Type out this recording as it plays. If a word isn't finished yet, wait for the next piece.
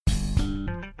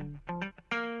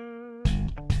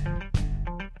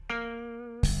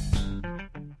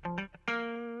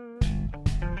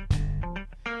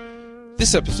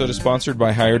This episode is sponsored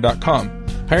by Hire.com.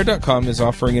 Hire.com is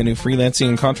offering a new freelancing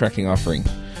and contracting offering.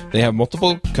 They have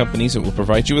multiple companies that will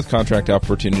provide you with contract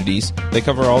opportunities. They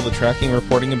cover all the tracking,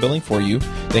 reporting, and billing for you.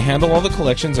 They handle all the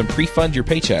collections and pre-fund your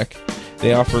paycheck.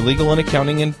 They offer legal and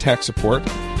accounting and tax support,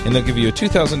 and they'll give you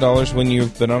 $2,000 when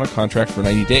you've been on a contract for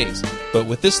 90 days. But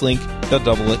with this link, they'll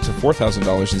double it to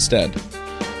 $4,000 instead.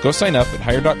 Go sign up at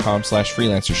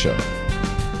hire.com/freelancershow.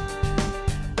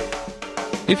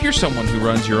 If you're someone who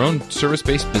runs your own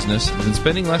service-based business, then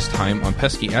spending less time on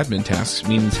pesky admin tasks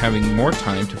means having more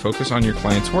time to focus on your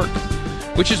client's work,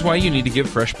 which is why you need to give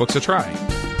FreshBooks a try.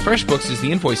 FreshBooks is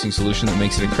the invoicing solution that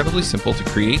makes it incredibly simple to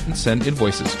create and send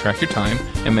invoices, track your time,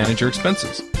 and manage your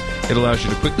expenses. It allows you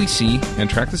to quickly see and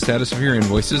track the status of your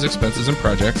invoices, expenses, and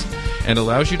projects, and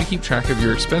allows you to keep track of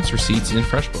your expense receipts in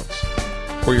FreshBooks.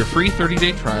 For your free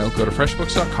 30-day trial, go to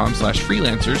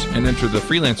freshbooks.com/freelancers and enter the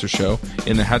Freelancer Show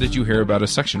in the How Did You Hear About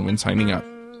Us section when signing up.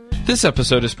 This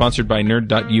episode is sponsored by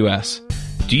Nerd.us.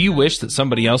 Do you wish that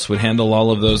somebody else would handle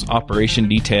all of those operation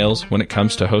details when it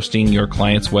comes to hosting your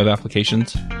client's web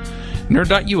applications?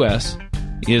 Nerd.us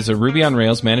is a Ruby on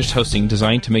Rails managed hosting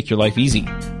designed to make your life easy.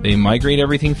 They migrate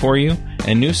everything for you,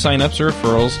 and new signups or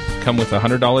referrals come with a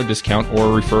 $100 discount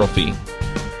or a referral fee.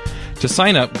 To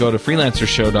sign up, go to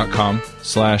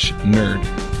freelancershow.com/nerd.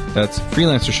 That's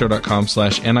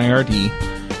freelancershow.com/NIRD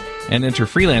and enter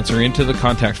freelancer into the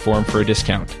contact form for a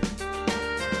discount.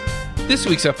 This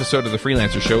week's episode of the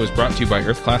Freelancer Show is brought to you by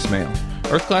Earth Class Mail.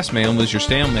 Earth Class Mail moves your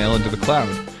stale mail into the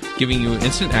cloud, giving you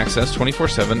instant access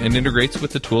 24/7 and integrates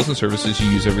with the tools and services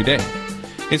you use every day.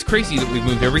 It's crazy that we've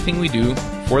moved everything we do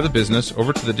for the business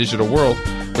over to the digital world,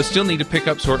 but still need to pick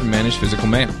up, sort, and manage physical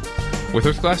mail. With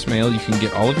Earth Class Mail, you can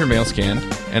get all of your mail scanned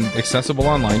and accessible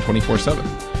online 24/7.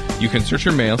 You can search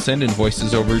your mail, send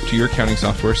invoices over to your accounting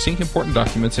software, sync important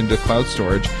documents into cloud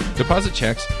storage, deposit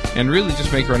checks, and really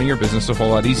just make running your business a whole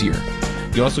lot easier.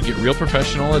 You also get real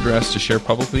professional address to share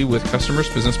publicly with customers,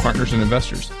 business partners, and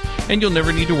investors. And you'll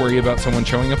never need to worry about someone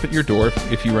showing up at your door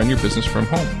if you run your business from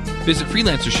home. Visit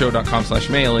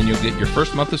freelancershow.com/mail and you'll get your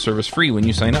first month of service free when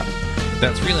you sign up.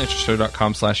 That's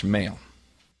freelancershow.com/mail.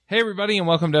 Hey everybody, and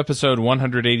welcome to episode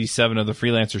 187 of the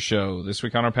Freelancer Show. This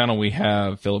week on our panel we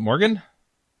have Philip Morgan.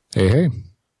 Hey.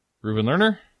 Ruben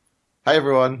Lerner. Hi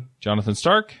everyone. Jonathan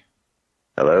Stark.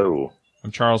 Hello.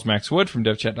 I'm Charles Max Wood from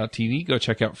devchat.tv. Go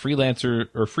check out Freelancer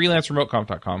or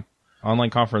freelancerremoteconf.com. Online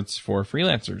conference for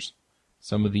freelancers.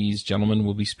 Some of these gentlemen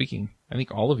will be speaking. I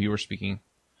think all of you are speaking.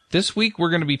 This week we're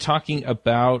going to be talking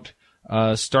about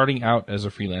starting out as a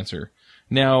freelancer.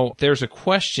 Now, there's a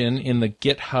question in the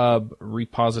GitHub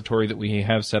repository that we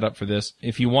have set up for this.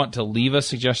 If you want to leave us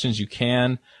suggestions, you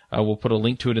can. We'll put a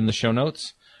link to it in the show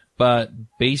notes. But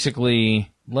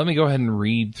basically, let me go ahead and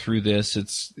read through this.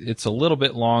 It's a little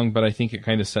bit long, but I think it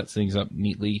kind of sets things up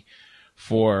neatly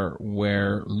for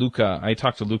where I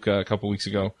talked to Luca a couple weeks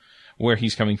ago, where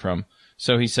he's coming from.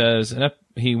 So he says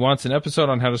he wants an episode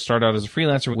on how to start out as a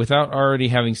freelancer without already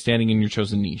having standing in your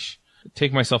chosen niche.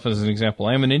 Take myself as an example.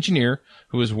 I am an engineer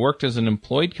who has worked as an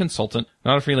employed consultant,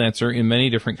 not a freelancer, in many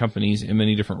different companies in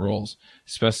many different roles.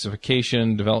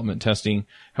 Specification, development, testing.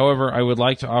 However, I would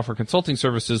like to offer consulting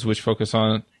services which focus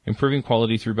on improving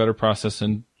quality through better process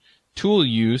and tool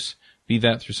use, be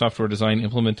that through software design,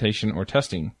 implementation, or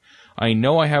testing. I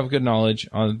know I have good knowledge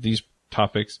on these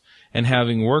topics, and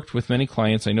having worked with many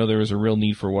clients, I know there is a real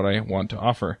need for what I want to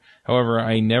offer. However,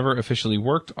 I never officially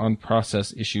worked on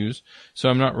process issues, so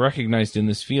I'm not recognized in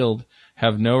this field,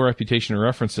 have no reputation or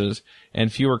references, and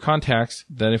fewer contacts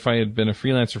than if I had been a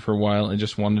freelancer for a while and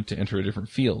just wanted to enter a different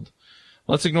field.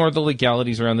 Let's ignore the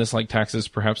legalities around this, like taxes,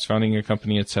 perhaps founding a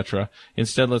company, etc.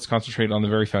 Instead, let's concentrate on the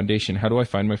very foundation. How do I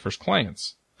find my first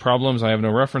clients? Problems: I have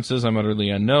no references, I'm utterly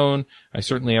unknown, I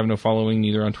certainly have no following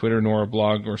neither on Twitter nor a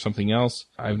blog or something else,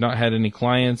 I've not had any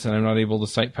clients and I'm not able to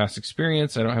cite past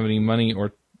experience, I don't have any money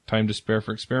or time to spare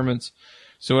for experiments,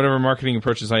 so whatever marketing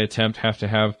approaches I attempt have to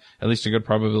have at least a good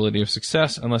probability of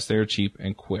success unless they are cheap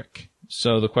and quick.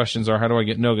 So the questions are: how do I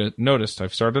get noticed?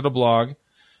 I've started a blog,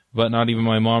 but not even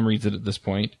my mom reads it at this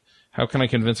point. How can I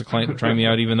convince a client to try me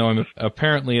out even though I'm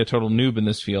apparently a total noob in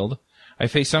this field? I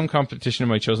face some competition in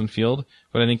my chosen field,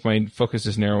 but I think my focus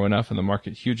is narrow enough and the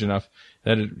market huge enough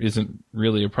that it isn't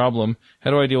really a problem.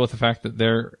 How do I deal with the fact that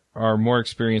there are more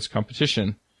experienced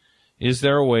competition? Is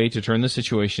there a way to turn the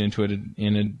situation into an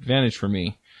advantage for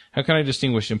me? How can I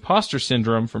distinguish imposter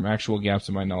syndrome from actual gaps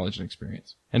in my knowledge and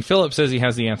experience? And Philip says he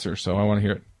has the answer, so I want to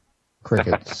hear it.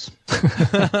 Crickets.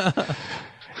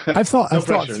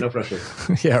 No pressure.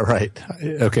 Yeah, right.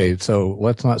 Okay, so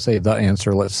let's not say the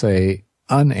answer. Let's say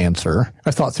unanswer.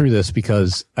 I've thought through this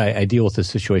because I deal with this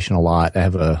situation a lot. I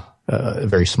have a a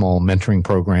very small mentoring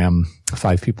program,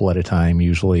 5 people at a time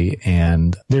usually,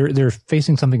 and they're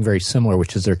facing something very similar,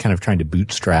 which is they're kind of trying to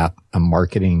bootstrap a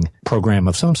marketing program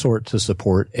of some sort to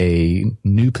support a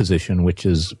new position, which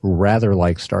is rather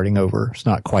like starting over. It's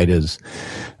not quite as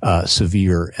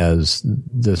severe as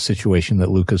the situation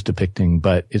that Luke is depicting,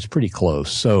 but it's pretty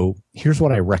close. So here's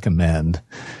what I recommend.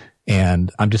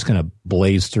 And I'm just going to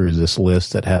blaze through this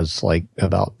list that has like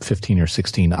about 15 or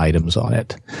 16 items on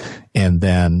it. And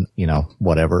then,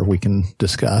 whatever we can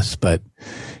discuss. But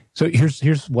so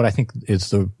here's what I think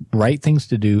is the right things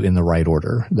to do in the right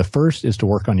order. The first is to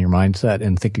work on your mindset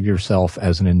and think of yourself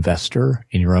as an investor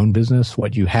in your own business.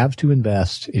 What you have to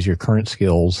invest is your current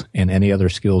skills and any other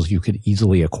skills you could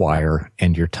easily acquire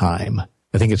and your time.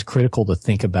 I think it's critical to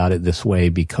think about it this way,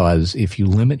 because if you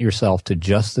limit yourself to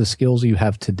just the skills you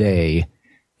have today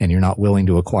and you're not willing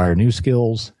to acquire new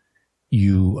skills,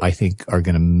 you, I think, are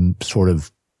going to sort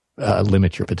of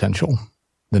limit your potential.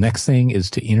 The next thing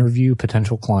is to interview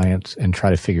potential clients and try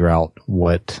to figure out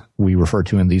what we refer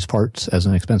to in these parts as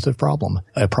an expensive problem,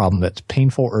 a problem that's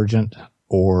painful, urgent,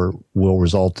 or will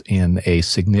result in a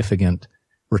significant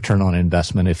return on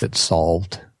investment if it's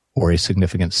solved, or a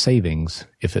significant savings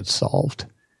if it's solved.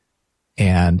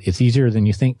 And it's easier than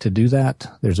you think to do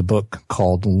that. There's a book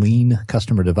called Lean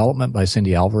Customer Development by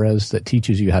Cindy Alvarez that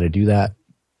teaches you how to do that.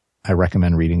 I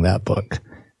recommend reading that book.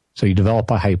 So you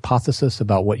develop a hypothesis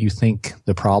about what you think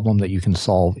the problem that you can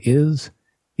solve is.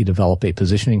 You develop a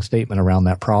positioning statement around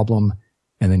that problem,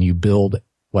 and then you build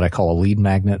what I call a lead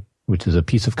magnet, which is a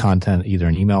piece of content, either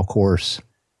an email course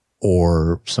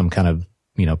or some kind of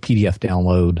PDF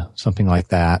download, something like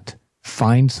that.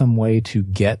 Find some way to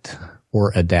get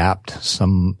or adapt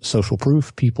some social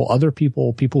proof, other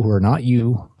people who are not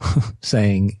you,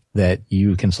 saying that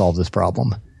you can solve this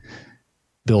problem.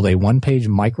 Build a 1-page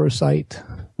microsite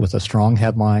with a strong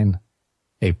headline,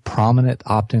 a prominent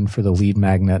opt-in for the lead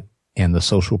magnet, and the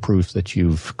social proof that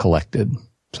you've collected.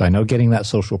 So I know getting that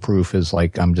social proof is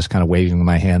like I'm just kind of waving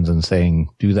my hands and saying,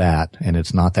 do that, and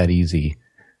it's not that easy.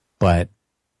 But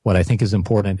what I think is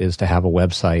important is to have a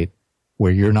website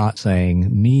where you're not saying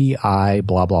me, I,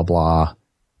 blah, blah, blah.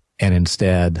 And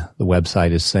instead the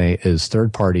website is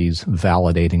third parties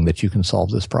validating that you can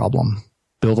solve this problem.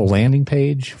 Build a landing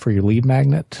page for your lead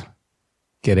magnet.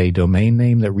 Get a domain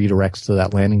name that redirects to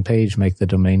that landing page. Make the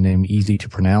domain name easy to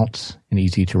pronounce and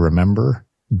easy to remember.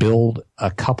 Build a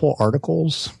couple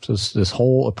articles. So this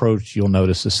whole approach, you'll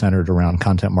notice, is centered around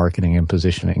content marketing and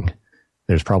positioning.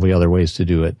 There's probably other ways to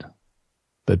do it,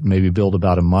 but maybe build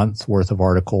about a month worth of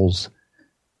articles,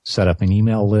 set up an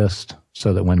email list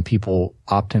so that when people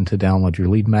opt in to download your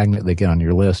lead magnet, they get on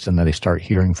your list and then they start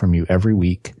hearing from you every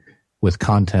week with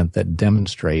content that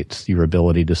demonstrates your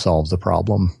ability to solve the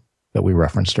problem that we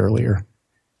referenced earlier.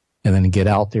 And then get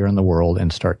out there in the world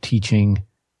and start teaching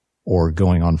or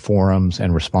going on forums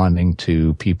and responding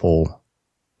to people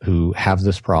who have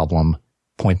this problem,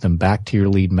 point them back to your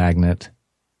lead magnet,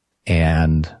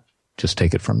 and just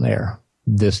take it from there.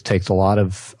 This takes a lot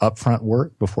of upfront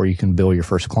work before you can bill your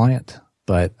first client,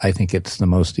 but I think it's the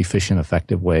most efficient,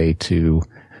 effective way to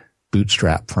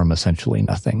bootstrap from essentially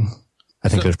nothing. I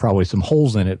think there's probably some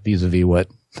holes in it vis-a-vis what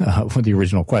the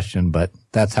original question, but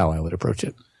that's how I would approach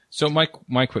it. So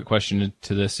my quick question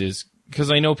to this is, because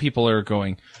I know people are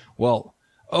going, well,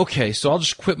 okay, so I'll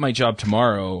just quit my job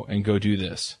tomorrow and go do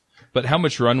this. But how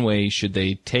much runway should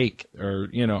they take, or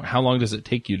how long does it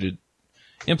take you to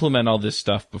implement all this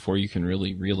stuff before you can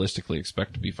really realistically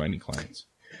expect to be finding clients?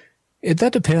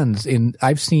 That depends.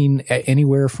 I've seen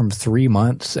anywhere from 3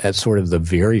 months at sort of the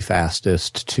very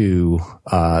fastest to,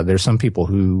 there's some people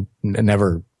who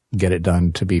never get it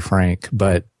done, to be frank,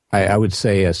 but I would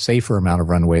say a safer amount of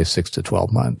runway is 6 to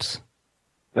 12 months.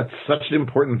 That's such an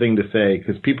important thing to say,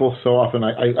 because people so often,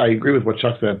 I agree with what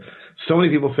Chuck said. So many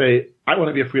people say, I want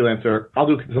to be a freelancer. I'll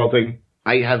do consulting.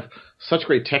 I have such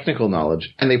great technical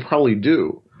knowledge, and they probably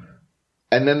do.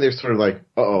 And then they're sort of like,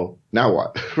 uh-oh, now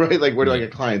what? Right? Like, where do I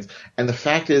get clients? And the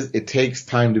fact is, it takes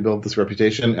time to build this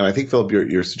reputation. And I think, Philip,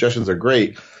 your suggestions are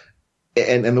great.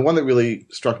 And the one that really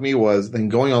struck me was then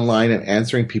going online and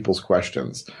answering people's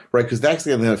questions, right? Because that's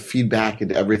going to feed back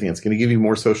into everything. It's going to give you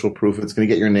more social proof. It's going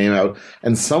to get your name out.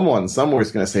 And someone somewhere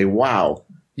is going to say, wow,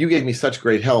 you gave me such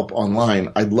great help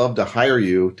online. I'd love to hire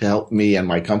you to help me and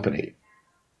my company.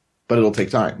 But it'll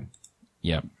take time.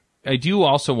 Yeah. I do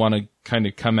also want to kind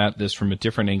of come at this from a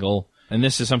different angle. And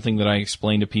this is something that I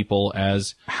explain to people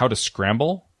as how to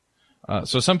scramble.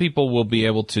 So some people will be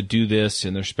able to do this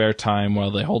in their spare time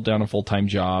while they hold down a full-time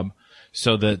job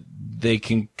so that they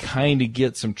can kind of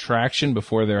get some traction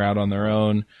before they're out on their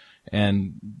own,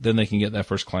 and then they can get that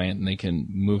first client and they can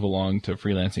move along to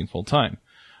freelancing full-time.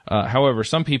 However,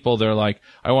 some people, they're like,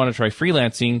 I want to try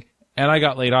freelancing, and I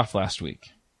got laid off last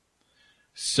week.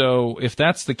 So if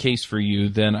that's the case for you,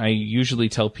 then I usually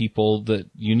tell people that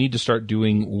you need to start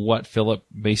doing what Philip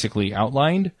basically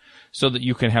outlined so that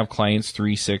you can have clients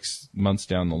 3-6 months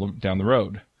down the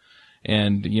road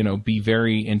and, be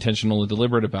very intentional and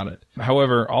deliberate about it.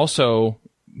 However, also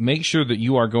make sure that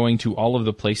you are going to all of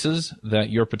the places that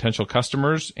your potential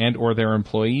customers and or their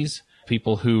employees,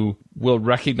 people who will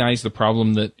recognize the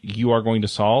problem that you are going to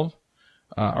solve,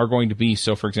 are going to be.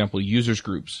 So, for example, users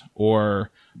groups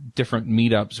or different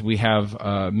meetups. We have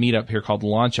a meetup here called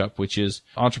Launch Up, which is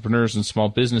entrepreneurs and small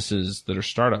businesses that are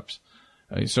startups.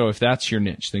 So if that's your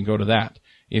niche, then go to that.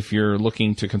 If you're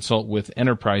looking to consult with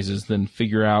enterprises, then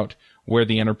figure out where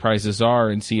the enterprises are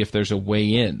and see if there's a way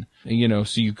in.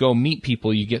 So you go meet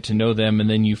people, you get to know them, and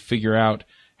then you figure out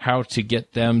how to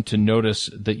get them to notice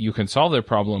that you can solve their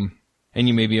problem, and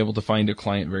you may be able to find a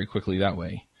client very quickly that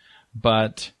way.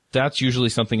 But that's usually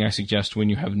something I suggest when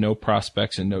you have no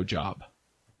prospects and no job.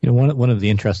 One of the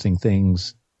interesting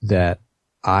things that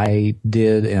I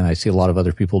did, and I see a lot of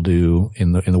other people do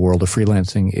in the world of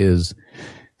freelancing, is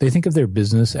they think of their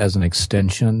business as an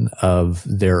extension of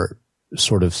their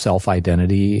sort of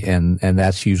self-identity, and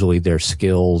that's usually their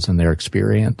skills and their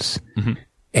experience. Mm-hmm.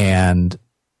 And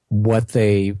what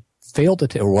they failed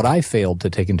to, or what I failed to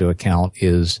take into account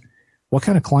is, what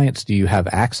kind of clients do you have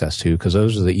access to? Because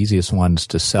those are the easiest ones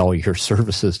to sell your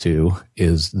services to,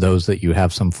 is those that you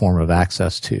have some form of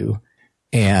access to.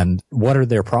 And what are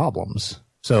their problems?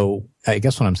 So I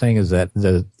guess what I'm saying is that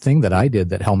the thing that I did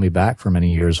that held me back for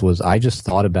many years was I just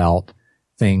thought about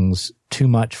things too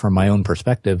much from my own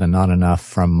perspective and not enough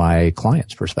from my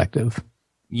client's perspective.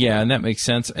 Yeah, and that makes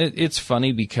sense. It's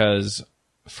funny because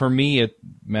for me, it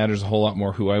matters a whole lot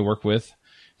more who I work with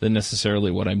than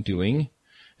necessarily what I'm doing.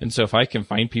 And so if I can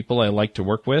find people I like to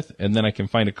work with, and then I can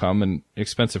find a common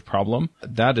expensive problem,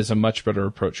 that is a much better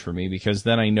approach for me, because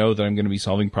then I know that I'm going to be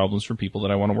solving problems for people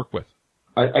that I want to work with.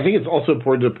 I think it's also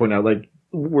important to point out,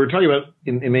 we're talking about,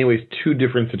 in many ways, two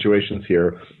different situations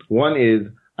here. One is,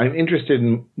 I'm interested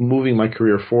in moving my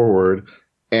career forward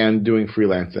and doing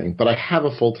freelancing, but I have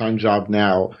a full-time job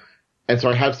now, and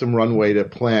so I have some runway to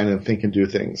plan and think and do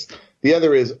things. The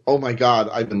other is, oh my God,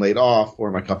 I've been laid off,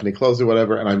 or my company closed or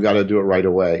whatever, and I've got to do it right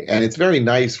away. And it's very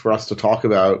nice for us to talk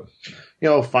about,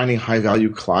 finding high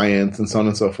value clients and so on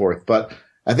and so forth. But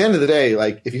at the end of the day,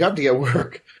 if you have to get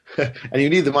work and you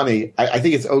need the money, I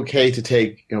think it's okay to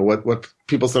take, what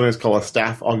people sometimes call a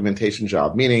staff augmentation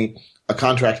job, meaning a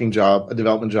contracting job, a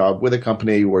development job with a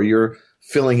company where you're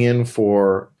filling in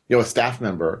for, a staff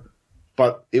member,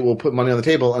 but it will put money on the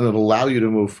table and it'll allow you to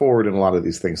move forward in a lot of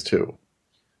these things too.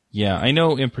 Yeah, I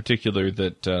know in particular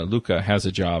that Luca has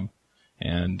a job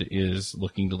and is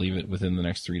looking to leave it within the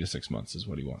next 3 to 6 months is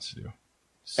what he wants to do.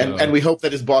 So, and we hope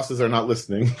that his bosses are not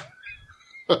listening.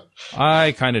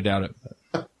 I kind of doubt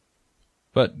it.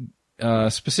 But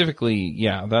specifically,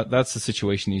 yeah, that's the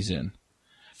situation he's in.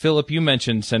 Philip, you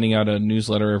mentioned sending out a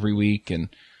newsletter every week and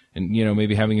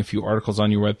maybe having a few articles on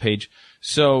your webpage.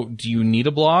 So do you need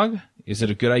a blog? Is it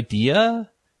a good idea?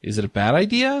 Is it a bad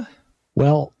idea?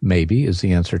 Well, maybe is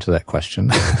the answer to that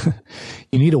question.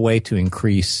 You need a way to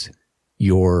increase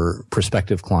your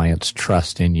prospective clients'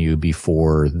 trust in you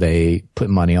before they put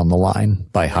money on the line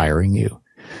by hiring you.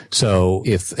 So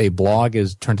if a blog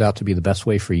turns out to be the best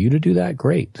way for you to do that,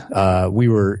 great. I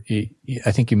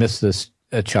think you missed this,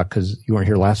 Chuck, because you weren't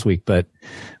here last week, but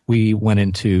we went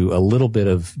into a little bit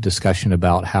of discussion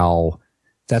about how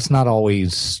that's not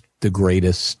always the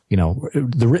greatest,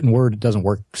 the written word doesn't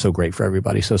work so great for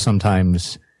everybody. So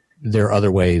sometimes there are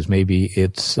other ways. Maybe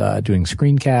it's doing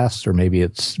screencasts, or maybe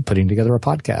it's putting together a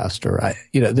podcast, or,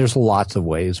 there's lots of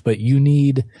ways, but you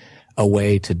need a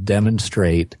way to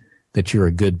demonstrate that you're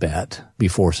a good bet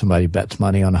before somebody bets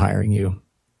money on hiring you.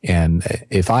 And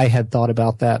if I had thought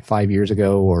about that 5 years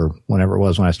ago, or whenever it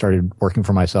was when I started working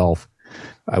for myself,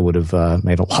 I would have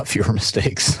made a lot fewer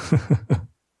mistakes.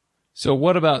 So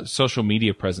what about social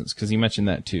media presence? Because you mentioned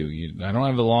that too. I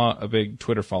don't have a big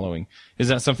Twitter following. Is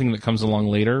that something that comes along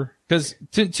later? Because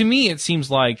to me, it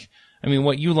seems like,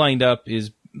 what you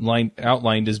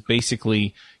outlined is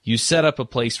basically you set up a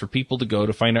place for people to go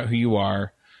to find out who you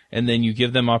are, and then you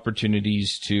give them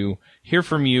opportunities to hear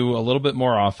from you a little bit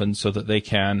more often so that they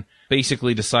can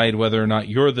basically decide whether or not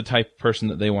you're the type of person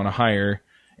that they want to hire.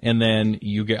 And then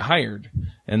you get hired.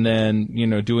 And then,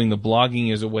 doing the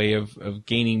blogging is a way of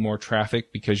gaining more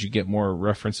traffic because you get more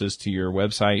references to your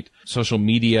website. Social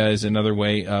media is another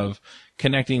way of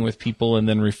connecting with people and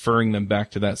then referring them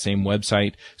back to that same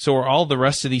website. So are all the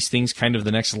rest of these things kind of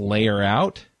the next layer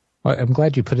out? Well, I'm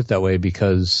glad you put it that way,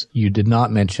 because you did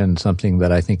not mention something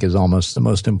that I think is almost the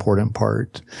most important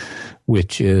part,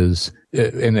 which is,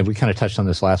 and then we kind of touched on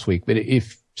this last week, but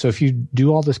if you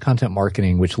do all this content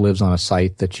marketing, which lives on a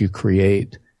site that you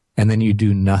create, and then you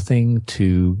do nothing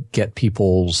to get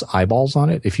people's eyeballs on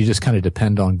it, if you just kind of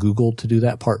depend on Google to do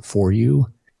that part for you,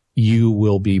 you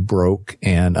will be broke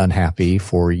and unhappy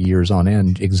for years on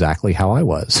end, exactly how I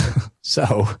was.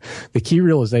 So the key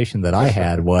realization that I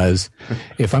had was,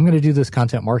 if I'm going to do this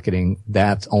content marketing,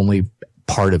 that's only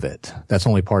part of it. That's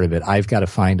only part of it. I've got to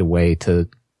find a way to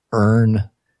earn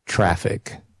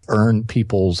traffic, earn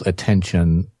people's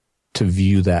attention to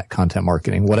view that content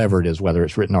marketing, whatever it is, whether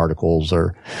it's written articles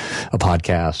or a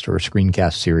podcast or a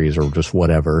screencast series or just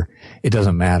whatever. It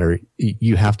doesn't matter.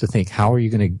 You have to think, how are you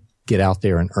going to get out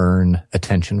there and earn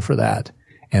attention for that?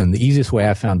 And the easiest way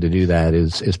I've found to do that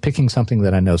is picking something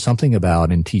that I know something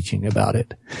about and teaching about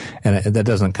it. And that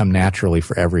doesn't come naturally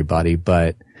for everybody,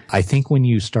 but I think when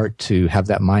you start to have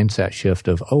that mindset shift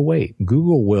of, oh wait,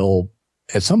 Google will,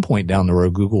 at some point down the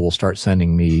road, Google will start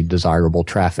sending me desirable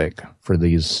traffic for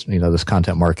these, this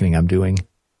content marketing I'm doing.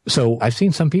 So I've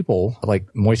seen some people like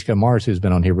Moishka Mars, who's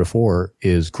been on here before,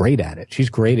 is great at it. She's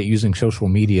great at using social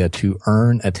media to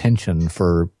earn attention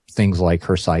for things like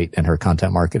her site and her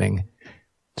content marketing.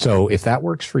 So if that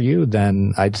works for you,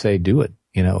 then I'd say do it,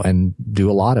 and do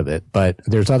a lot of it. But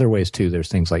there's other ways too. There's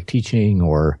things like teaching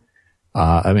or,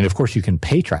 of course you can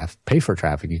pay for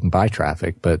traffic. You can buy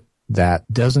traffic, but that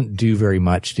doesn't do very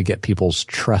much to get people's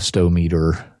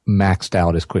trust-o-meter maxed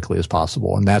out as quickly as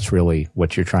possible. And that's really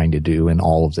what you're trying to do in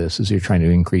all of this, is you're trying to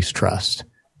increase trust.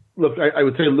 Look, I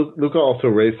would say Luca also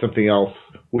raised something else,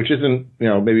 which isn't,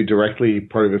 maybe directly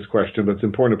part of his question, but it's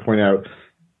important to point out.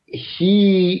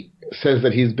 He says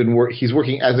that he's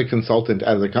working as a consultant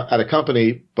at a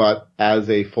company, but as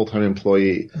a full-time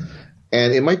employee.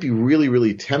 And it might be really,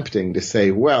 really tempting to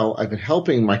say, well, I've been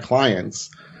helping my clients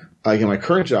in my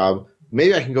current job.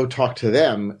 Maybe I can go talk to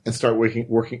them and start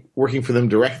working for them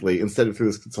directly instead of through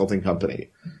this consulting company.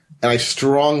 And I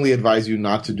strongly advise you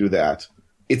not to do that.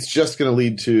 It's just going to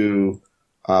lead to,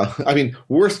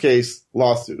 worst case,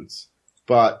 lawsuits.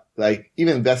 But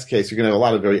even best case, you're going to have a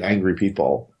lot of very angry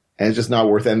people, and it's just not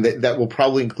worth it. And that will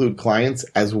probably include clients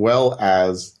as well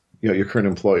as, your current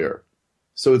employer.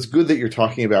 So it's good that you're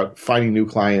talking about finding new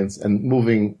clients and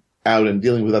moving out and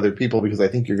dealing with other people, because I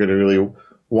think you're going to really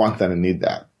want that and need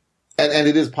that. And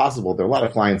it is possible. There are a lot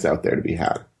of clients out there to be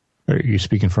had. Are you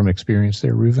speaking from experience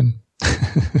there, Reuven?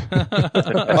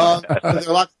 There are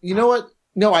a lot, you know what?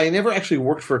 No, I never actually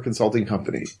worked for a consulting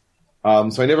company.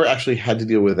 So I never actually had to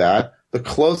deal with that. The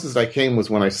closest I came was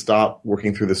when I stopped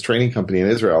working through this training company in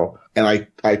Israel. And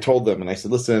I told them, and I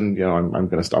said, listen, I'm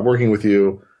going to stop working with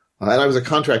you. And I was a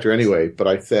contractor anyway, but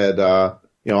I said,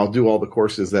 I'll do all the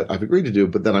courses that I've agreed to do,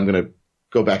 but then I'm going to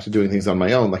go back to doing things on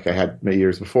my own like I had many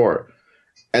years before.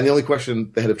 And the only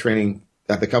question the head of training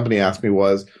at the company asked me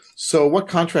was, so what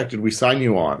contract did we sign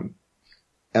you on?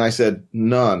 And I said,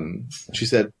 none. She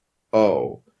said,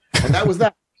 oh. And that was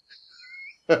that.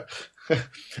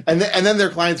 and then their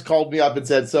clients called me up and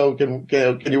said, so can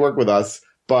you work with us?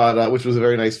 But, which was a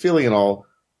very nice feeling and all.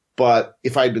 But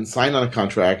if I'd been signed on a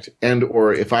contract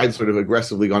or if I'd sort of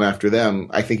aggressively gone after them,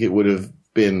 I think it would have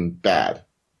been bad.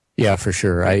 Yeah, for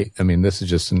sure. This is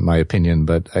just in my opinion,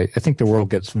 but I think the world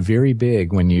gets very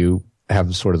big when you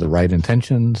have sort of the right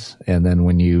intentions. And then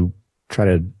when you try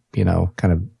to,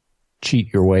 kind of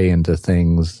cheat your way into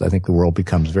things, I think the world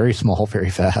becomes very small, very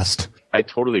fast. I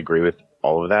totally agree with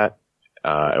all of that.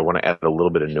 I want to add a little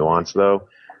bit of nuance though,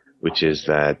 which is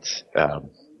that,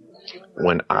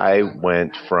 when I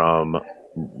went from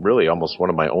really almost one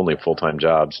of my only full-time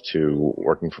jobs to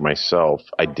working for myself,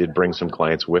 I did bring some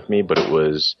clients with me, but it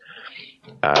was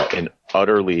an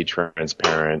utterly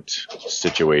transparent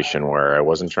situation where I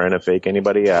wasn't trying to fake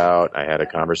anybody out. I had a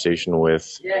conversation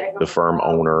with the firm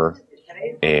able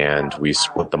and we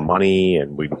split the money,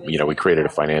 and we created a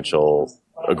financial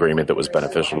agreement that was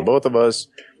beneficial to both of us.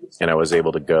 And I was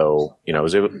able to go, I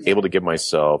was able to give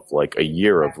myself like a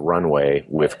year of runway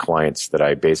with clients that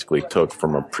I basically took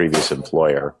from a previous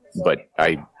employer. But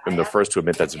I am the first to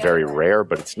admit that's very rare,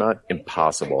 but it's not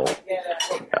impossible.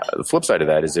 The flip side of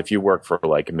that is if you work for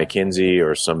like McKinsey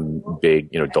or some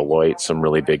big, Deloitte, some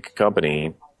really big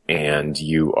company, and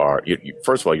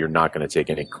first of all, you're not going to take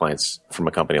any clients from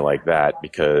a company like that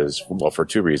because, well, for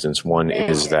two reasons. One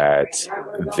is that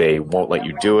they won't let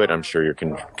you do it. I'm sure you're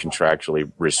contractually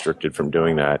restricted from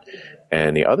doing that.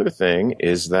 And the other thing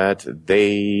is that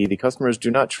the customers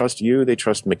do not trust you, they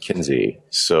trust McKinsey.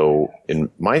 So in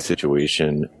my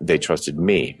situation, they trusted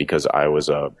me because I was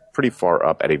pretty far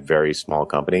up at a very small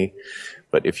company.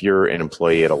 But if you're an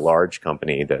employee at a large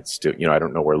company that's I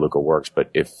don't know where Luca works, but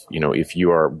if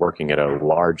you are working at a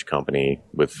large company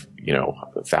with,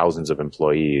 thousands of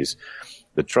employees,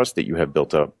 the trust that you have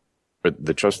built up, or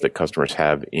the trust that customers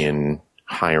have in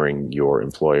hiring your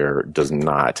employer does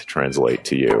not translate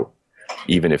to you,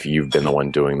 even if you've been the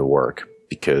one doing the work,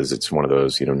 because it's one of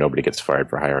those, nobody gets fired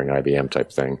for hiring IBM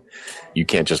type thing. You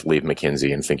can't just leave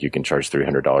McKinsey and think you can charge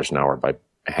 $300 an hour by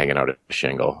hanging out at a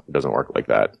shingle. It doesn't work like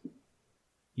that.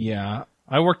 Yeah.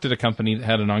 I worked at a company that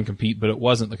had a non-compete, but it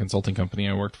wasn't the consulting company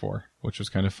I worked for, which was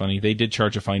kind of funny. They did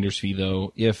charge a finder's fee,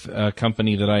 though, if a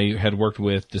company that I had worked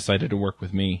with decided to work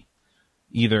with me,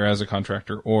 either as a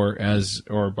contractor or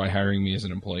by hiring me as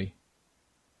an employee.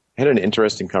 I had an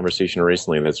interesting conversation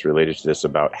recently that's related to this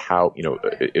about how,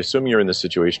 assuming you're in the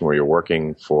situation where you're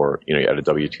working for, at a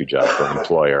W-2 job for an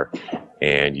employer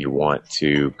and you want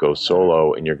to go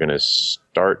solo and you're going to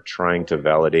start trying to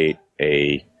validate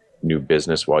a new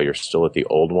business while you're still at the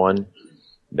old one,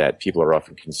 that people are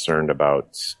often concerned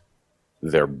about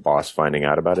their boss finding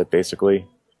out about it, basically.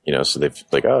 So they've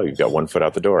like, oh, you've got one foot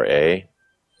out the door, eh?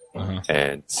 Uh-huh.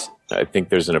 And I think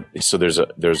there's a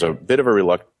bit of a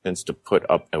reluctance to put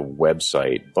up a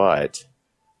website, but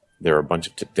there are a bunch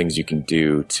of things you can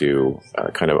do to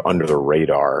kind of under the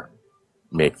radar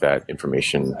make that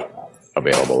information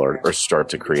available or start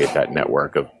to create that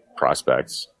network of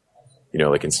prospects.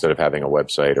 Like instead of having a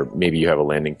website, or maybe you have a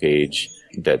landing page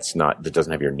that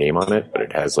doesn't have your name on it, but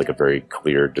it has like a very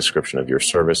clear description of your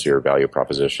service, your value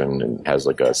proposition, and has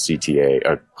like a CTA,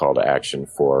 a call to action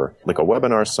for like a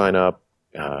webinar sign up,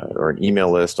 or an email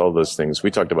list, all those things.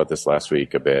 We talked about this last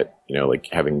week a bit, like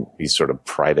having these sort of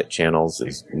private channels,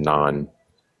 these non-world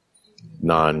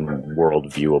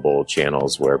viewable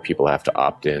channels where people have to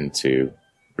opt in to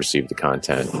receive the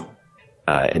content.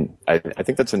 And I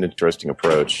think that's an interesting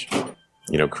approach.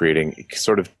 Creating,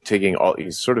 sort of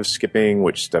skipping,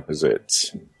 which step is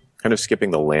it? Kind of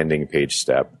skipping the landing page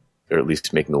step, or at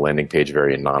least making the landing page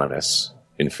very anonymous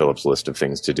in Philip's list of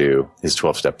things to do, his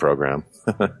 12-step program.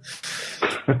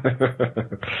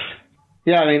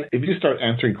 Yeah, I mean, if you start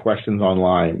answering questions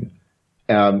online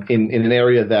in an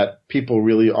area that people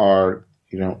really are,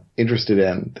 interested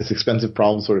in, this expensive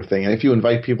problem sort of thing, and if you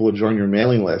invite people to join your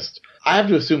mailing list, I have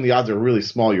to assume the odds are really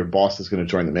small your boss is going to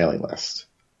join the mailing list.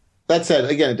 That said,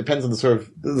 again, it depends on the sort of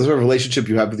relationship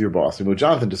you have with your boss. And what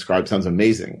Jonathan described sounds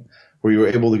amazing, where you were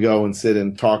able to go and sit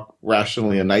and talk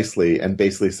rationally and nicely and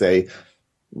basically say,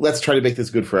 let's try to make this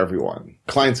good for everyone,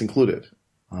 clients included.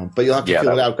 But you'll have to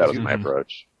feel it out. That was my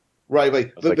approach. Right,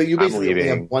 but you basically only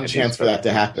have one chance for that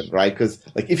to happen, right? Because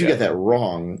if you get that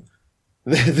wrong,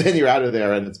 then you're out of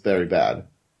there and it's very bad.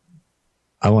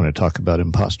 I want to talk about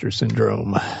imposter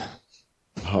syndrome.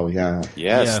 Oh, yeah.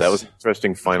 Yes, that was an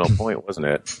interesting final point, wasn't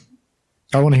it?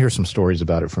 I want to hear some stories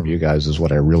about it from you guys is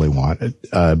what I really want.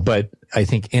 But I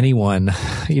think anyone,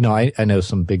 I know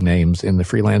some big names in the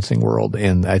freelancing world,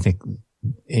 and I think,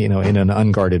 in an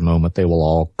unguarded moment, they will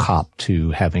all cop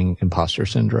to having imposter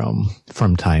syndrome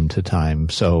from time to time.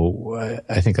 So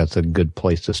I think that's a good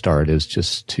place to start, is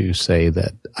just to say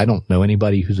that I don't know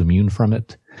anybody who's immune from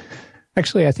it.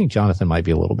 Actually, I think Jonathan might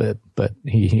be a little bit, but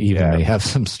he even may have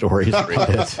some stories.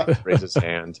 Raise his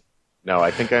hand. No,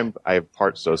 I think I'm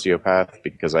part sociopath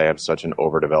because I have such an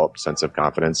overdeveloped sense of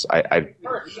confidence. I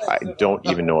don't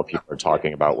even know what people are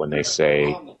talking about when they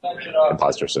say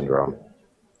imposter syndrome.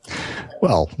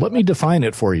 Well, let me define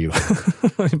it for you.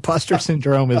 Imposter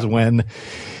syndrome is when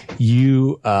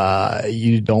you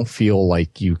don't feel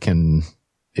like you can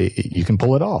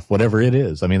pull it off, whatever it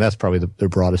is. I mean, that's probably the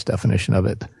broadest definition of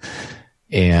it.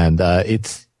 And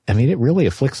it really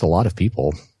afflicts a lot of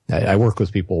people. I work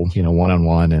with people,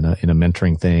 one-on-one in a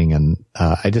mentoring thing, and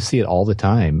I just see it all the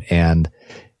time. And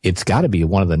it's got to be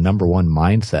one of the number one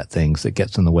mindset things that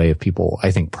gets in the way of people,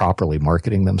 I think, properly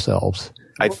marketing themselves.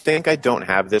 I think I don't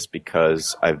have this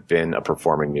because I've been a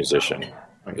performing musician.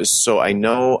 So I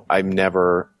know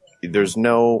there's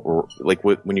no, like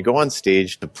when you go on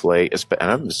stage to play,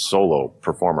 and I'm a solo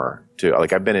performer too.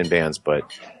 Like I've been in bands, but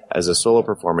as a solo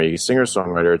performer, you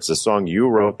singer-songwriter, it's a song you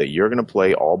wrote that you're going to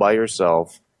play all by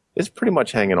yourself. It's pretty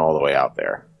much hanging all the way out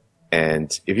there. And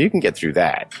if you can get through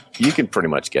that, you can pretty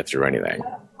much get through anything.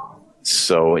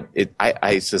 So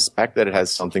I suspect that it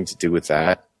has something to do with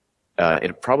that.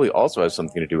 It probably also has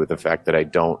something to do with the fact that I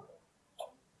don't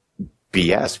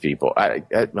BS people.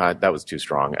 That was too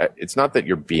strong. It's not that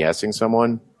you're BSing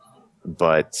someone,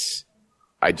 but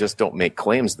I just don't make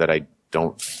claims that I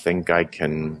don't think I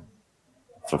can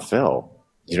fulfill.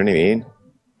 You know what I mean?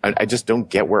 I just don't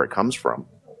get where it comes from.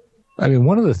 I mean,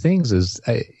 one of the things is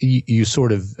you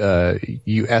sort of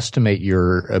you estimate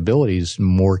your abilities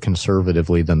more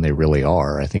conservatively than they really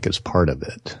are. I think it's part of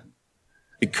it.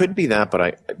 It could be that,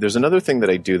 but there's another thing that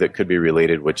I do that could be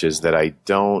related, which is that I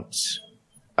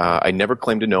never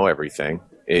claim to know everything.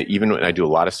 Even when I do a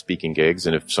lot of speaking gigs,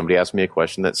 and if somebody asks me a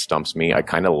question that stumps me, I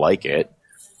kind of like it,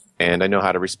 and I know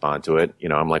how to respond to it. You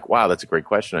know, I'm like, wow, that's a great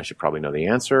question. I should probably know the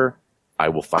answer. I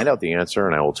will find out the answer,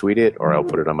 and I will tweet it, or I'll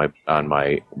put it on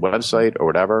my website or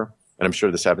whatever. And I'm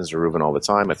sure this happens to Reuven all the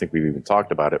time. I think we've even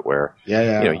talked about it where, you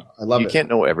know, I love you can't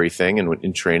know everything. And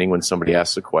in training, when somebody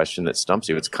asks a question that stumps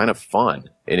you, it's kind of fun.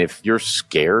 And if you're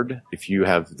scared, if you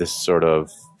have this sort of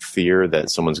fear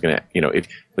that someone's going to, you know, if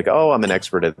like, oh, I'm an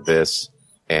expert at this.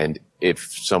 And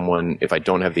if I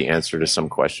don't have the answer to some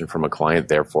question from a client,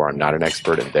 therefore I'm not an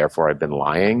expert and therefore I've been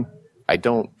lying, I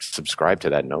don't subscribe to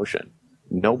that notion.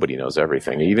 Nobody knows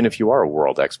everything. Even if you are a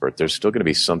world expert, there's still going to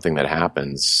be something that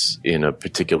happens in a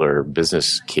particular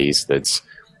business case that's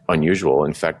unusual.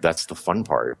 In fact, that's the fun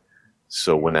part.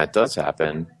 So when that does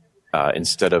happen,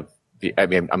 instead of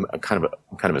I'm kind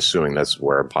of assuming that's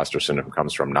where imposter syndrome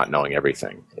comes from, not knowing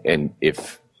everything. And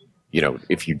if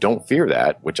you don't fear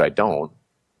that, which I don't,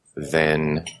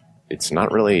 then it's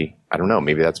not really, I don't know,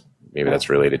 maybe that's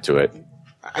related to it.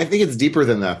 I think it's deeper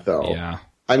than that, though. Yeah.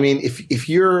 I mean, if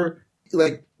you're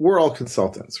like, we're all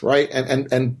consultants, right?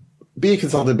 And being a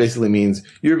consultant basically means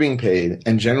you're being paid,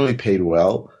 and generally paid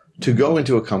well, to go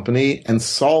into a company and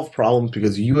solve problems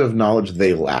because you have knowledge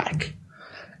they lack.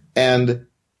 And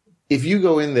if you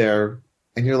go in there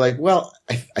and you're like, well,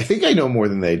 I think I know more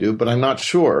than they do, but I'm not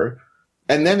sure.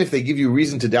 And then if they give you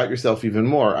reason to doubt yourself even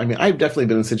more, I mean, I've definitely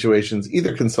been in situations,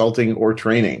 either consulting or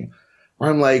training, where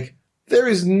I'm like, there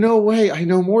is no way I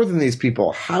know more than these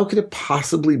people. How could it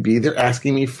possibly be they're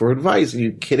asking me for advice? Are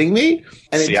you kidding me?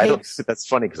 And that's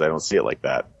funny because I don't see it like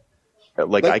that.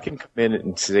 Like I can come in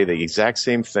and say the exact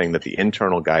same thing that the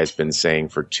internal guy has been saying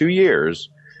for 2 years,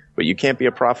 but you can't be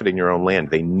a prophet in your own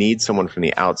land. They need someone from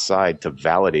the outside to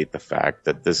validate the fact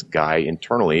that this guy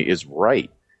internally is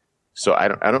right. So I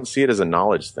don't see it as a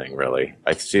knowledge thing, really.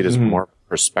 I see it as more a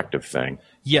perspective thing.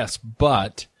 Yes,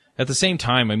 but at the same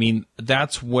time, I mean,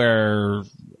 that's where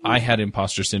I had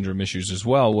imposter syndrome issues as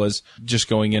well, was just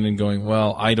going in and going,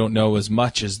 well, I don't know as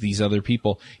much as these other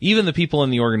people. Even the people in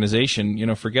the organization, you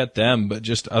know, forget them, but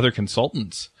just other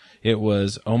consultants. It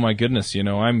was, oh my goodness, you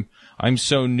know, I'm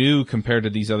so new compared to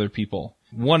these other people.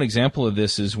 One example of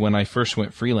this is when I first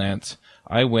went freelance,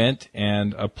 I went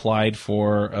and applied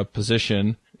for a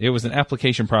position. It was an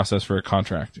application process for a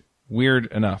contract.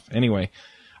 Weird enough. Anyway,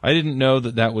 I didn't know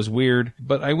that was weird,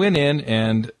 but I went in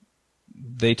and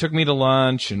they took me to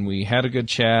lunch and we had a good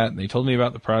chat and they told me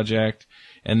about the project.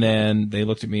 And then they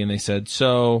looked at me and they said,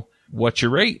 so what's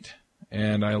your rate?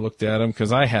 And I looked at them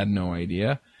because I had no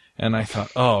idea. And I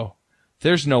thought, oh,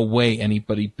 there's no way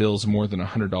anybody bills more than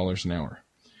 $100 an hour.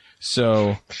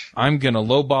 So I'm going to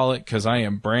lowball it because I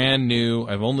am brand new.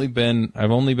 I've only been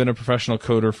a professional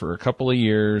coder for a couple of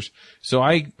years. So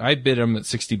I bid them at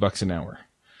 $60 an hour.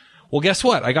 Well, guess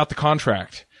what? I got the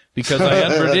contract because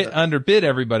I underbid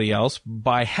everybody else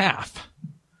by half.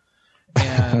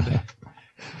 And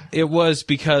it was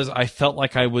because I felt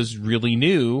like I was really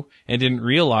new and didn't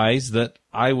realize that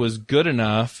I was good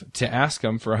enough to ask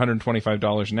them for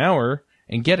 $125 an hour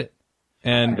and get it.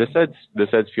 And this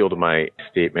adds fuel to my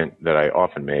statement that I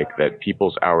often make, that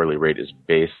people's hourly rate is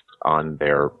based on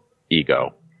their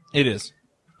ego. It is.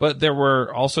 But there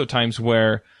were also times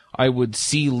where I would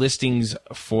see listings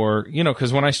for, you know,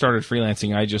 because when I started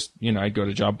freelancing, I just, you know, I'd go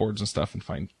to job boards and stuff and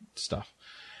find stuff.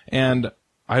 And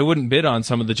I wouldn't bid on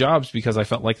some of the jobs because I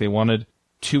felt like they wanted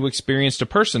too experienced a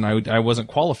person. I wasn't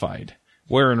qualified.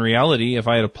 Where in reality, if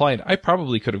I had applied, I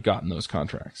probably could have gotten those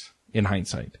contracts in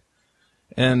hindsight.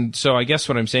 And so I guess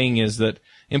what I'm saying is that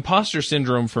imposter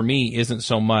syndrome for me isn't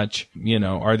so much, you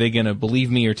know, are they going to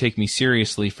believe me or take me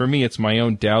seriously? For me, it's my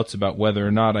own doubts about whether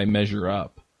or not I measure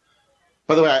up.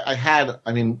 By the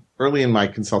way, early in my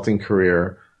consulting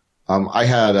career, I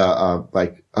had a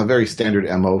very standard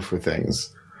MO for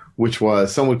things, which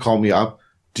was someone would call me up.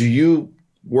 Do you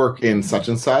work in such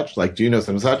and such? Like, do you know such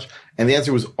and such? And the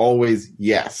answer was always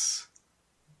yes.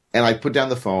 And I'd put down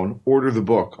the phone, order the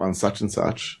book on such and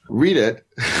such, read it.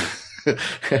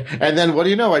 And then what do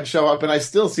you know? I'd show up and I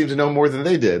still seemed to know more than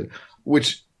they did,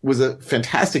 which was a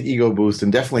fantastic ego boost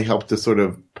and definitely helped to sort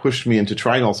of push me into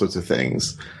trying all sorts of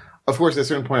things. Of course, at a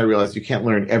certain point, I realized you can't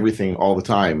learn everything all the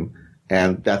time.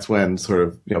 And that's when sort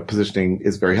of, you know, positioning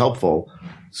is very helpful.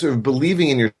 Sort of believing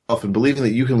in yourself and believing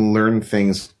that you can learn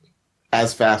things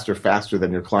as fast or faster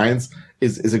than your clients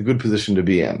is a good position to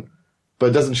be in. But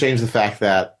it doesn't change the fact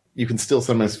that you can still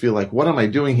sometimes feel like, what am I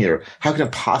doing here? How can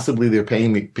it possibly they're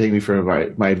paying me for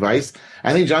my advice?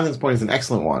 I think Jonathan's point is an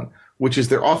excellent one, which is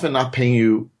they're often not paying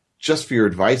you just for your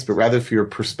advice, but rather for your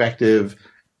perspective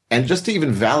and just to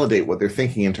even validate what they're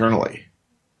thinking internally.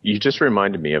 You just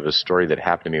reminded me of a story that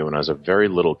happened to me when I was a very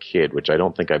little kid, which I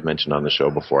don't think I've mentioned on the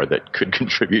show before, that could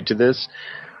contribute to this,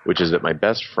 which is that my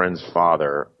best friend's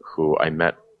father, who I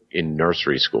met in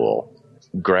nursery school,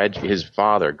 his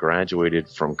father graduated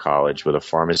from college with a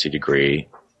pharmacy degree.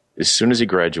 As soon as he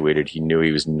graduated, he knew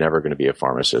he was never going to be a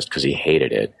pharmacist because he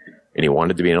hated it, and he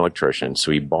wanted to be an electrician.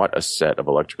 So he bought a set of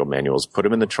electrical manuals, put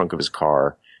them in the trunk of his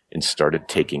car, and started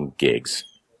taking gigs.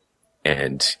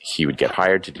 And he would get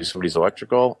hired to do somebody's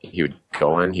electrical. He would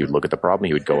go in, he would look at the problem,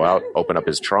 he would go out, open up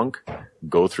his trunk,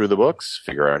 go through the books,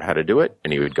 figure out how to do it,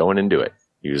 and he would go in and do it.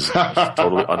 He was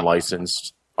totally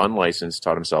unlicensed,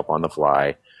 taught himself on the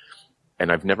fly.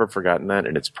 And I've never forgotten that,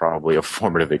 and it's probably a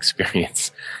formative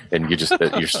experience. And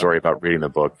your story about reading the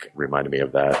book reminded me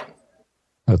of that.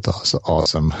 That's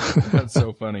awesome. That's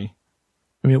so funny.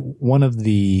 I mean, one of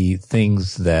the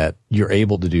things that you're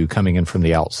able to do coming in from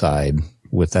the outside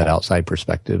with that outside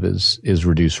perspective is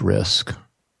reduce risk.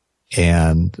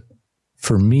 And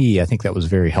for me, I think that was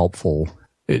very helpful